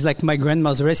this is like my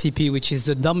grandma's recipe, which is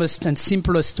the dumbest and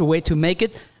simplest way to make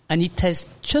it, and it tastes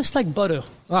just like butter.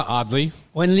 Oddly.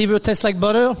 When liver tastes like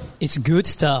butter, it's good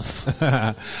stuff.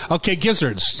 Okay,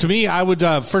 gizzards. To me, I would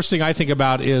first thing I think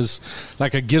about is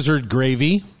like a gizzard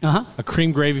gravy, a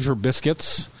cream gravy for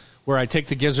biscuits, where I take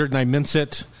the gizzard and I mince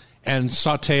it and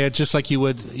saute it just like you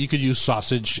would. You could use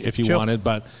sausage if you wanted,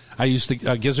 but I use the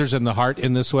gizzards and the heart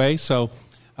in this way. So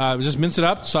just mince it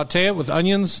up, saute it with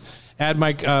onions, add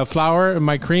my flour and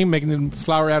my cream, make the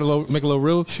flour, make a little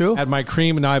roux, add my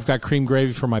cream, and now I've got cream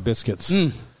gravy for my biscuits.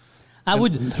 Who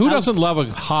doesn't love a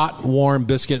hot, warm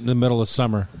biscuit in the middle of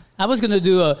summer? I was going to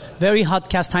do a very hot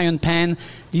cast iron pan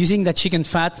using that chicken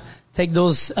fat, take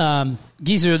those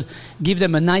gizzard, give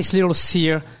them a nice little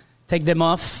sear, take them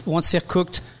off once they're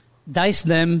cooked, dice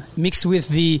them, mix with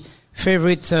the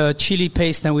favorite chili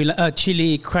paste and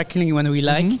chili crackling when we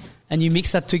like, and you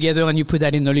mix that together and you put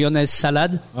that in a lyonnaise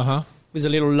salad with a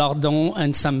little lardon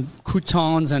and some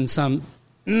croutons and some.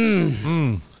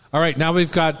 All right, now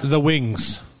we've got the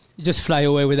wings. You just fly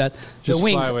away with that. Just the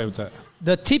wings, fly away with that.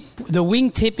 The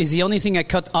wing tip is the only thing I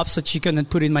cut off the chicken and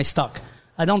put in my stock.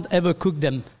 I don't ever cook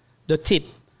them, the tip.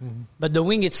 But the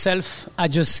wing itself, I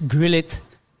just grill it,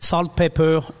 salt,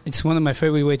 pepper. It's one of my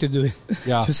favorite way to do it.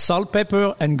 Yeah. Just salt,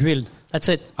 pepper, and grilled. That's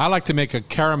it. I like to make a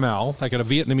caramel, like a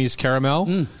Vietnamese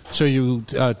caramel. So you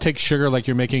take sugar like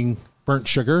you're making burnt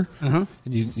sugar, and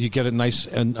you get it nice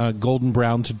and golden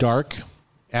brown to dark.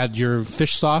 Add your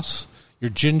fish sauce, your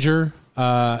ginger,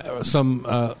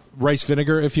 some rice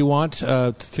vinegar if you want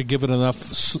to give it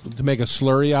enough to make a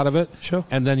slurry out of it. Sure.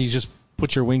 And then you just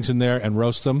put your wings in there and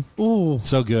roast them. Ooh.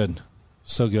 So good.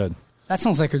 So good. That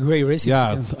sounds like a great recipe.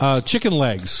 Yeah. Chicken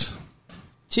legs.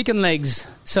 Chicken legs.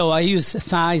 So I use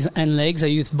thighs and legs. I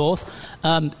use both.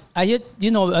 I had,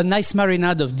 a nice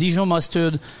marinade of Dijon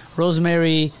mustard,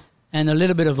 rosemary, and a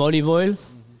little bit of olive oil.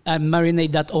 I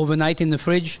marinate that overnight in the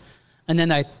fridge. And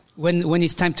then when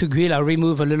it's time to grill, I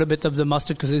remove a little bit of the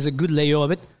mustard because there's a good layer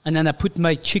of it. And then I put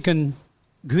my chicken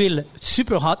grill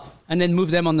super hot and then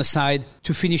move them on the side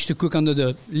to finish to cook under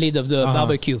the lid of the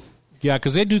barbecue. Yeah,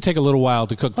 because they do take a little while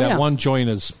to cook. That one joint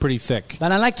is pretty thick.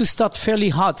 But I like to start fairly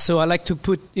hot, so I like to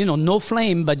put, no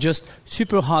flame, but just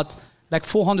super hot. Like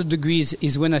 400 degrees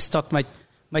is when I start my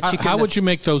chicken. How would you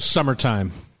make those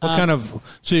summertime? What kind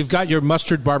of... So you've got your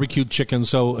mustard barbecued chicken,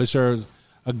 so is there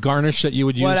a garnish that you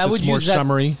would use that's more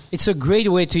summery? It's a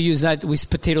great way to use that with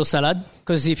potato salad,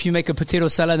 because if you make a potato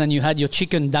salad and you had your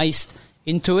chicken diced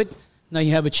into it, now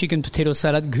you have a chicken potato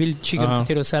salad, grilled chicken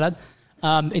potato salad.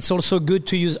 It's also good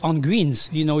to use on greens.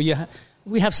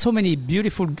 We have so many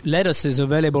beautiful lettuces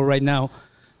available right now.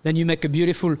 Then you make a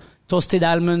beautiful toasted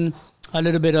almond, a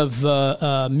little bit of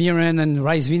mirin and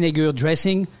rice vinegar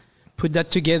dressing. Put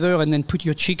that together and then put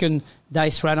your chicken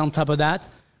diced right on top of that.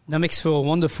 That makes for a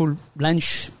wonderful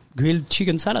blanche grilled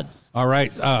chicken salad. All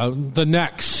right. The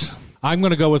necks. I'm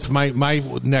going to go with my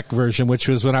neck version, which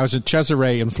was when I was at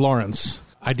Cesare in Florence.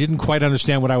 I didn't quite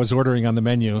understand what I was ordering on the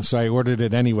menu, so I ordered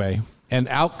it anyway. And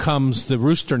out comes the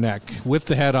rooster neck with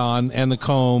the head on and the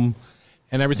comb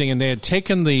and everything. And they had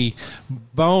taken the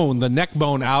bone, the neck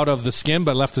bone, out of the skin,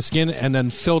 but left the skin and then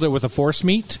filled it with a force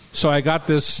meat. So I got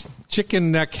this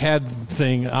chicken neck head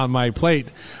thing on my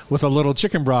plate with a little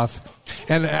chicken broth.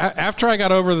 And after I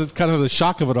got over the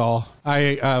shock of it all,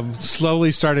 I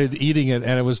slowly started eating it,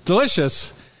 and it was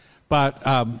delicious. But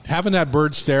having that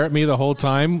bird stare at me the whole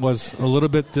time was a little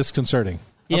bit disconcerting.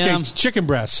 Yeah. Okay, chicken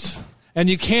breast. And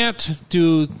you can't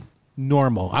do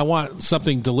normal. I want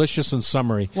something delicious and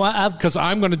summery. Because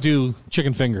I'm going to do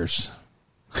chicken fingers.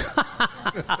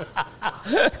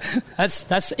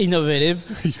 That's innovative.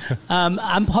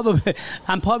 I'm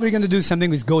probably going to do something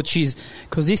with goat cheese,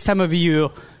 because this time of year,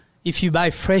 if you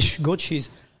buy fresh goat cheese,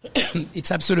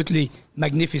 it's absolutely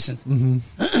magnificent.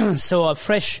 So a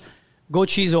fresh goat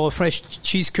cheese or a fresh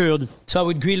cheese curd. So I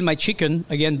would grill my chicken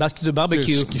again, back to the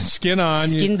barbecue.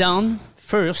 Skin down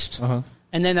first,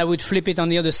 and then I would flip it on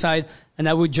the other side, and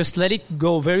I would just let it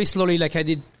go very slowly, like I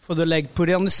did for the leg. Put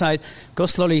it on the side, go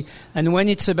slowly, and when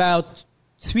it's about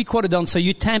 3/4 done, so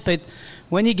you tamp it.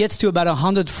 When it gets to about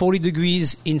 140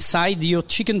 degrees inside your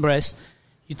chicken breast,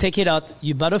 you take it out,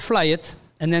 you butterfly it,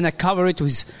 and then I cover it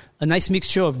with a nice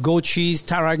mixture of goat cheese,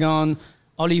 tarragon,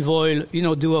 olive oil.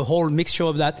 Do a whole mixture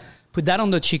of that. Put that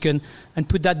on the chicken and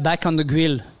put that back on the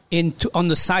grill, on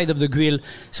the side of the grill,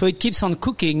 so it keeps on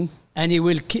cooking. And it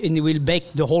will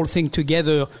bake the whole thing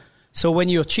together. So when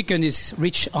your chicken is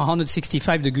reached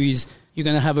 165 degrees, you're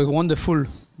going to have a wonderful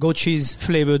goat cheese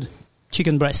flavored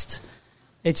chicken breast.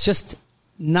 It's just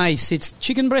nice.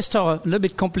 Chicken breasts are a little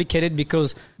bit complicated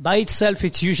because by itself,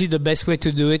 it's usually the best way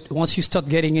to do it. Once you start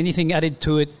getting anything added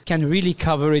to it, can really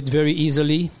cover it very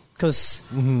easily. Because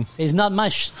there's not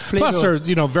much flavor. Plus,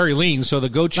 they're very lean, so the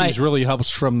goat cheese really helps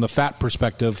from the fat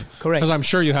perspective. Correct. Because I'm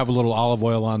sure you have a little olive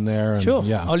oil on there. And, sure.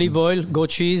 Yeah. Olive oil,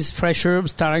 goat cheese, fresh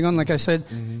herbs, tarragon. Like I said,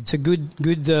 it's a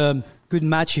good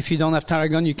match. If you don't have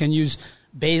tarragon, you can use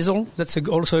basil. That's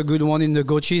also a good one in the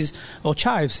goat cheese, or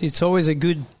chives. It's always a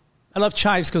good. I love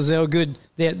chives because they're good.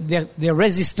 They're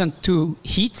resistant to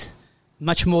heat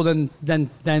much more than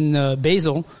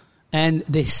basil. And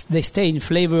they stay in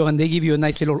flavor, and they give you a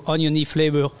nice little oniony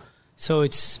flavor. So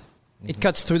it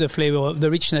cuts through the flavor,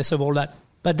 the richness of all that.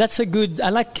 But I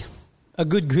like a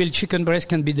good grilled chicken breast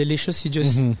can be delicious. You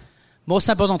just, most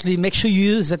importantly, make sure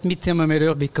you use that meat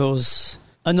thermometer, because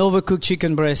an overcooked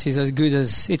chicken breast is as good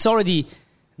as... It's already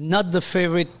not the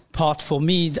favorite part for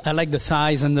me. I like the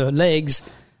thighs and the legs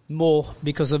more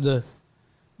because of the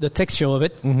texture of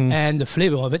it and the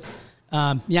flavor of it.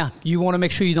 You want to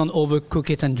make sure you don't overcook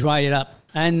it and dry it up.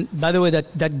 And by the way,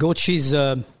 that goat cheese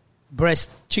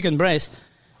chicken breast,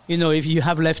 if you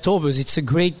have leftovers, it's a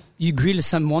great... You grill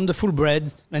some wonderful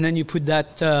bread, and then you put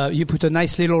you put a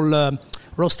nice little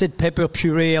roasted pepper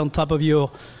puree on top of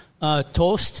your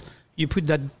toast. You put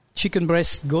that chicken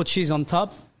breast goat cheese on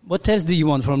top. What else do you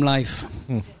want from life?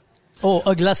 Oh,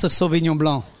 a glass of Sauvignon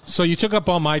Blanc. So you took up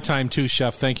all my time too,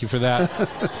 Chef. Thank you for that.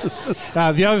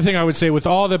 The other thing I would say, with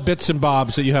all the bits and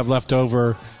bobs that you have left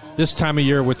over this time of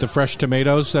year with the fresh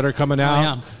tomatoes that are coming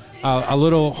out, a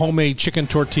little homemade chicken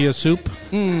tortilla soup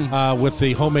with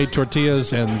the homemade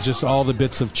tortillas and just all the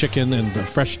bits of chicken and the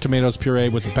fresh tomatoes puree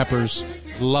with the peppers.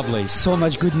 Lovely. So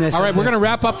much goodness. All right, we're going to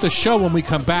wrap up the show when we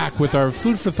come back with our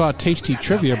Food for Thought Tasty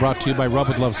Trivia brought to you by Rub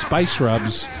with Love Spice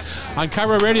Rubs. On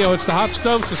Cairo Radio, it's the Hot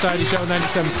Stove Society Show,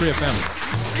 97.3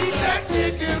 FM. Eat that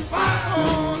chicken pie.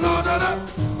 Oh, Lord,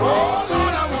 oh,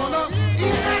 Lord, I want to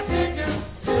eat that chicken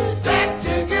pie. Eat that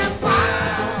chicken pie.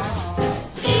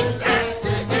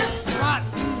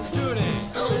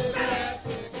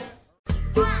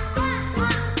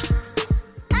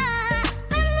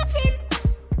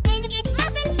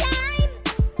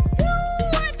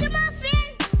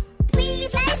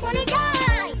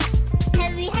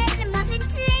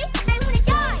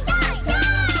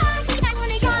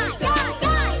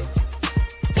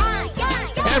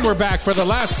 Do And we're back for the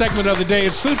last segment of the day.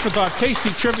 It's Food for Thought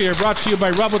Tasty Trivia brought to you by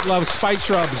Rub with Love Spice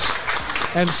Rubs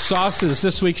and Sauces.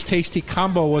 This week's tasty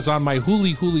combo was on my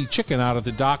Huli Huli chicken out of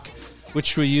the dock,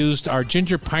 which we used our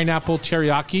ginger pineapple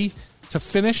teriyaki to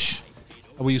finish.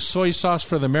 We used soy sauce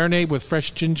for the marinade with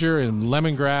fresh ginger and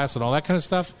lemongrass and all that kind of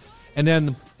stuff. And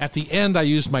then at the end, I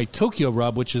used my Tokyo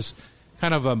rub, which is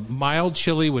kind of a mild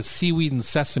chili with seaweed and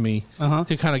sesame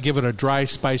to kind of give it a dry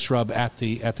spice rub at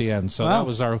the end. So that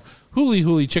was our Huli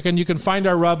Huli chicken. You can find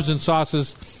our rubs and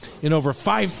sauces in over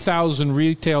 5,000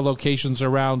 retail locations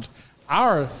around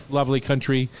our lovely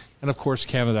country and, of course,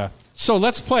 Canada. So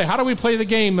let's play. How do we play the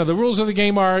game? The rules of the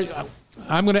game are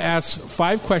I'm going to ask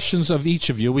 5 questions of each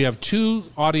of you. We have 2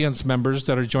 audience members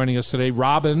that are joining us today.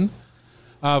 Robin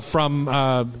from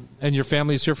and your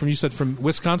family is here from, you said, from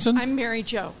Wisconsin? I'm Mary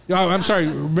Jo. Oh, I'm sorry,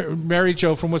 Mary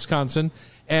Jo from Wisconsin.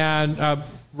 And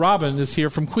Robin is here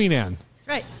from Queen Anne. That's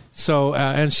right. So,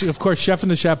 and she, of course, Chef in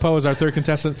the Chapeau is our third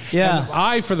contestant. Yeah. And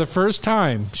I, for the first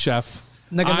time, Chef,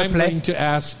 I'm going to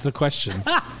ask the questions.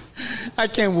 I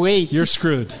can't wait. You're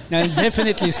screwed. I'm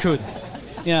definitely screwed.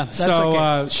 Yeah, that's so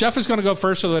okay. Chef is going to go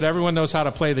first so that everyone knows how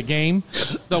to play the game.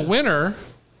 The winner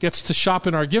gets to shop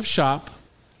in our gift shop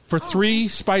for 3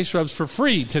 spice rubs for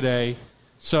free today.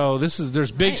 So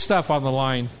there's big stuff on the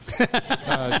line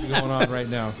going on right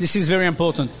now. This is very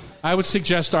important. I would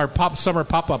suggest our summer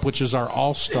pop-up, which is our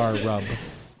all-star rub. Are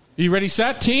you ready,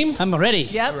 set, team? I'm ready.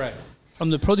 Yep. All right. From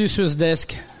the producer's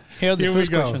desk, here first we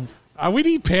go. question. We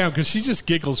need Pam because she just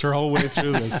giggles her whole way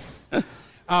through this.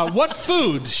 What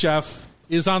food, Chef,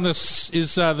 is on the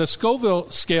Scoville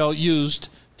scale used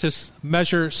to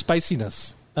measure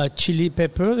spiciness? Chili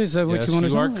pepper, is that what you want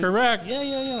to do? Yes, you are correct.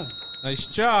 Yeah. Nice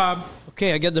job.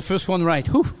 Okay, I got the first one right.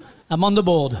 Whew, I'm on the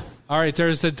board. All right,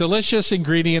 there's a delicious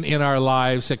ingredient in our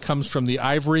lives that comes from the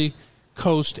Ivory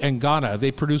Coast and Ghana.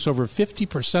 They produce over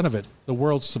 50% of it, the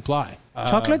world's supply.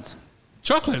 Chocolate?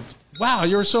 Chocolate. Wow,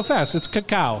 you were so fast. It's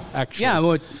cacao, actually. Yeah,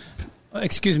 well,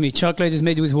 excuse me, chocolate is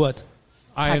made with what?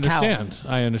 I Cacao.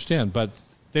 understand, but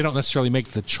they don't necessarily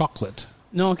make the chocolate.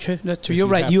 No, okay, that's true. You're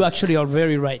right. You actually are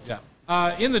very right.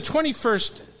 Yeah. In the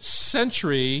 21st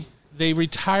century, they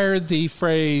retired the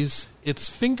phrase, "It's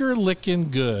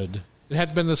finger-licking good." It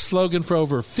had been the slogan for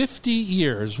over 50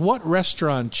 years. What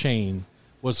restaurant chain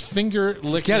was finger-licking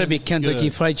good? It's got to be Kentucky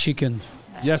Fried Chicken.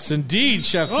 Yes, indeed,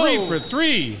 Chef. 3 for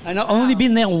 3. I've only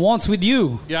been there once with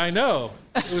you. Yeah, I know.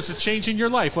 It was a change in your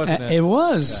life, wasn't it? It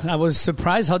was. Yeah. I was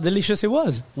surprised how delicious it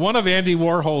was. One of Andy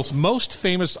Warhol's most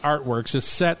famous artworks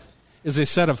is a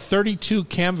set of 32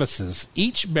 canvases,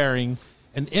 each bearing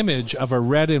an image of a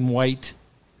red and white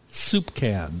soup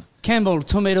can. Campbell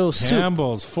tomato soup.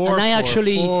 Campbell's 4. And I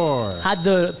actually 4. had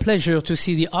the pleasure to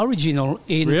see the original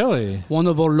in really? One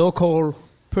of our local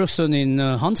person in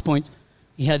Hunts Point.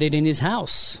 He had it in his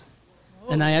house.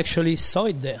 And I actually saw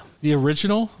it there. The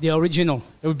original? The original.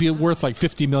 It would be worth like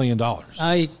 $50 million.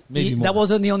 Maybe more. That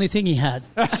wasn't the only thing he had.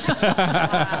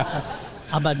 How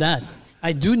about that?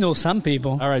 I do know some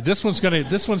people. All right, this one's gonna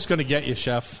get you,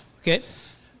 Chef. Okay.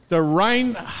 The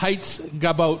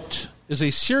Reinheitsgebot is a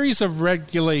series of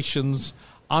regulations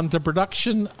on the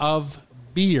production of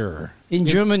beer? In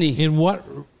Germany. In what?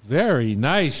 Very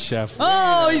nice, Chef.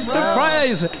 Oh, he's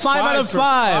surprised. 5 out of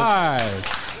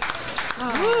 5.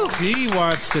 He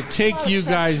wants to take you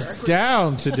guys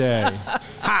down today.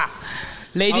 Ha!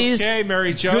 Ladies, okay,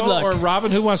 Mary Jo good luck. or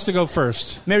Robin, who wants to go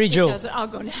first? Mary Jo. I'll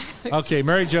go next. Okay,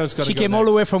 Mary Jo's going to go She came next. all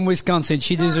the way from Wisconsin.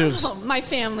 She deserves. Oh, my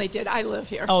family did. I live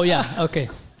here. Oh, yeah. Okay.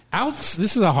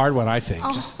 This is a hard one, I think.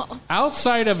 Oh.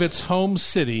 Outside of its home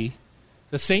city,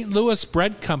 the St. Louis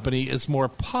Bread Company is more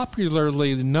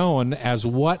popularly known as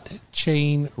what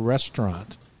chain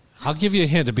restaurant? I'll give you a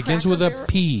hint. It begins with a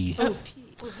P. Oh, P.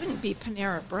 Well, it wouldn't be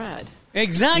Panera Bread.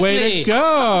 Exactly. Way to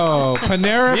go.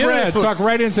 Panera Bread. Beautiful. Talk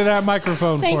right into that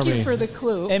microphone Thank for me. you for the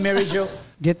clue. Hey, Mary Jo.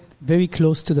 Get very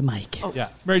close to the mic. Yeah.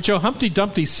 Mary Jo, Humpty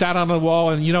Dumpty sat on the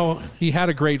wall, and, he had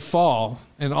a great fall,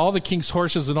 and all the king's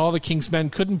horses and all the king's men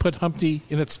couldn't put Humpty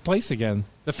in its place again.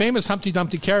 The famous Humpty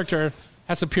Dumpty character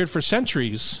has appeared for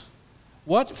centuries.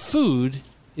 What food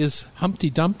is Humpty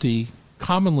Dumpty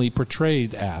commonly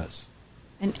portrayed as?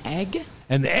 An egg?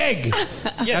 An egg.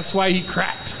 That's why he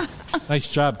cracked. Nice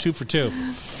job. 2 for 2.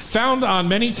 Found on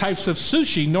many types of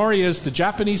sushi, nori is the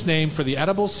Japanese name for the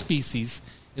edible species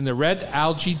in the red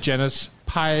algae genus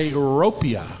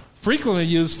Pyropia. Frequently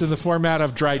used in the format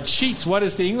of dried sheets. What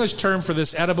is the English term for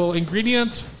this edible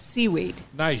ingredient? Seaweed.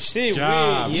 Nice Seaweed,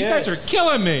 job. yes. You guys are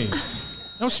killing me.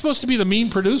 I'm supposed to be the mean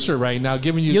producer right now,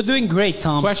 giving you You're doing great,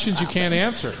 Tom. questions you can't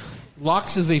answer.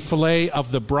 Lox is a fillet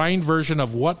of the brined version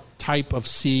of what type of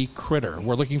sea critter?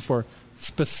 We're looking for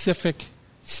specific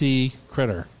sea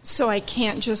critter. So I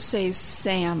can't just say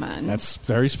salmon. That's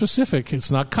very specific. It's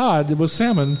not cod. It was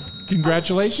salmon.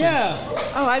 Congratulations. Yeah.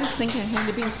 Oh, I was thinking it had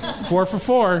to be salmon. 4 for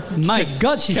 4. My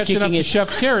God, she's Catching up kicking to it.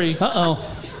 Chef Terry. Uh-oh.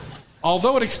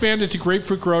 Although it expanded to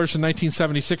grapefruit growers in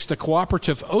 1976, the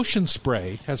cooperative Ocean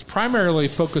Spray has primarily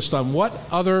focused on what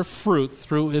other fruit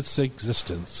through its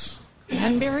existence?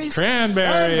 Cranberries?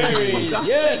 Cranberries.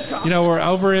 Yes. We're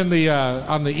over in the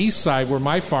on the east side where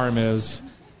my farm is.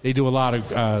 They do a lot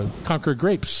of Concord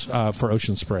grapes for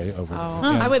Ocean Spray over there.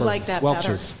 I would for like that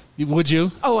Welch's. Would you?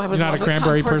 Oh, I would You're not love a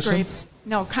cranberry Concord person? Grapes.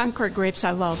 No, Concord grapes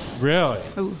I love. Really?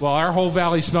 Ooh. Well, our whole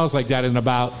valley smells like that in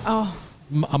about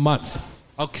a month.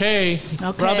 Okay.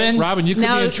 Robin, you could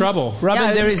be in trouble.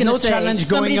 Robin, there is no challenge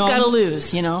going on. Somebody's got to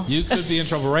lose, You could be in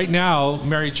trouble. Right now,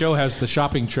 Mary Jo has the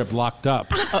shopping trip locked up.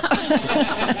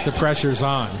 The pressure's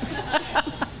on.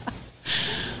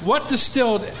 What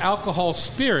distilled alcohol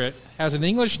spirit has an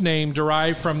English name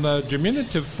derived from the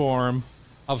diminutive form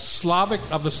of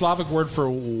the Slavic word for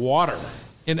water?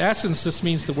 In essence, this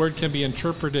means the word can be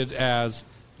interpreted as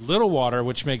little water,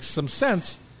 which makes some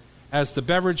sense, as the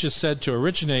beverage is said to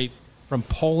originate from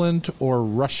Poland or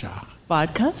Russia.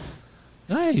 Vodka?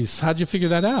 Nice. How'd you figure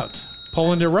that out?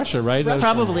 Poland or Russia, right?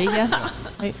 Probably, yeah.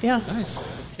 Yeah. Nice.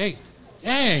 Okay.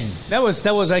 Dang. That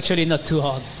was actually not too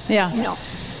hard. Yeah. No.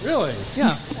 Really? Yeah.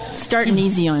 Starting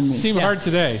easy on me. Seemed hard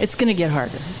today. It's going to get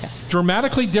harder. Yeah.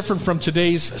 Dramatically different from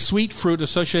today's sweet fruit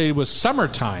associated with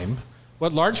summertime,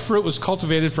 what large fruit was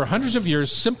cultivated for hundreds of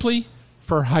years simply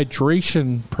for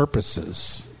hydration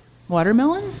purposes?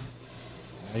 Watermelon?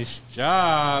 Nice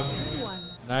job.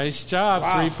 Nice job.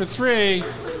 Wow. 3 for 3.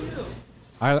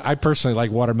 I personally like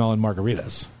watermelon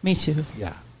margaritas. Me too.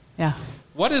 Yeah. Yeah.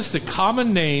 What is the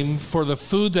common name for the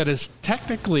food that is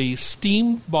technically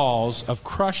steamed balls of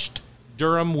crushed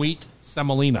Durham wheat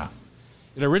semolina?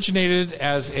 It originated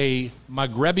as a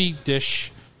Maghrebi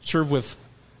dish served with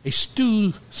a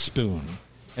stew spoon,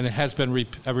 and it has been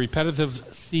a repetitive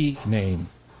sea name.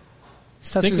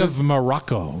 Think of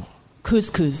Morocco.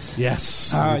 Couscous.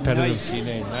 Yes. Repetitive sea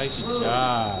name. Nice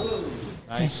job.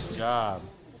 Nice job.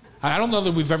 I don't know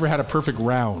that we've ever had a perfect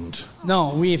round.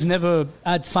 No, we've never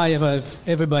had 5 of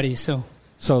everybody, so.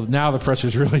 So now the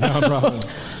pressure's really on Robin.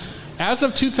 As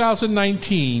of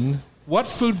 2019, what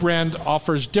food brand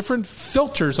offers different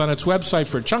filters on its website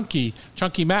for Chunky,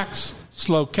 Chunky Max,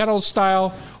 Slow Kettle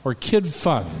Style, or Kid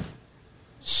Fun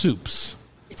soups?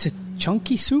 It's a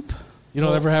chunky soup? You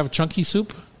don't ever have chunky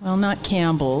soup? Well, not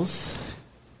Campbell's.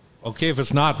 Okay, if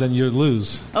it's not, then you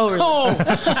lose. Oh, really?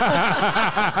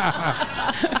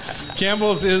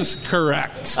 Campbell's is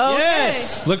correct. Okay.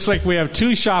 Yes. Looks like we have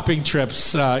 2 shopping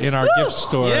trips in our gift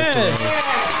store today.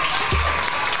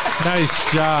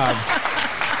 Nice job.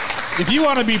 If you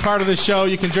want to be part of the show,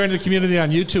 you can join the community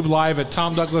on YouTube Live at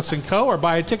Tom Douglas & Co. or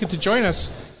buy a ticket to join us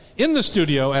in the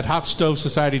studio at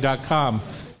HotStoveSociety.com.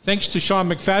 Thanks to Sean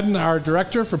McFadden, our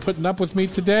director, for putting up with me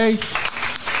today.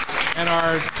 And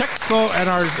our technical and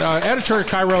our editor at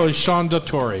Cairo is Sean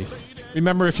Dottori.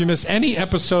 Remember, if you miss any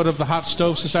episode of the Hot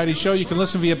Stove Society show, you can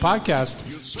listen via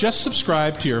podcast. Just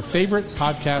subscribe to your favorite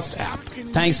podcast app.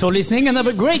 Thanks for listening and have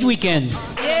a great weekend.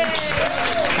 Yay!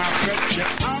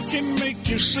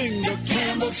 you sing the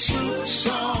Campbell Soup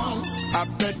song. I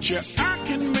bet you I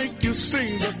can make you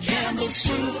sing the Campbell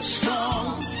Soup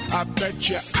song. I bet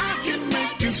you I can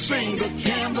make you sing the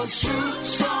Campbell Soup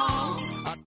song.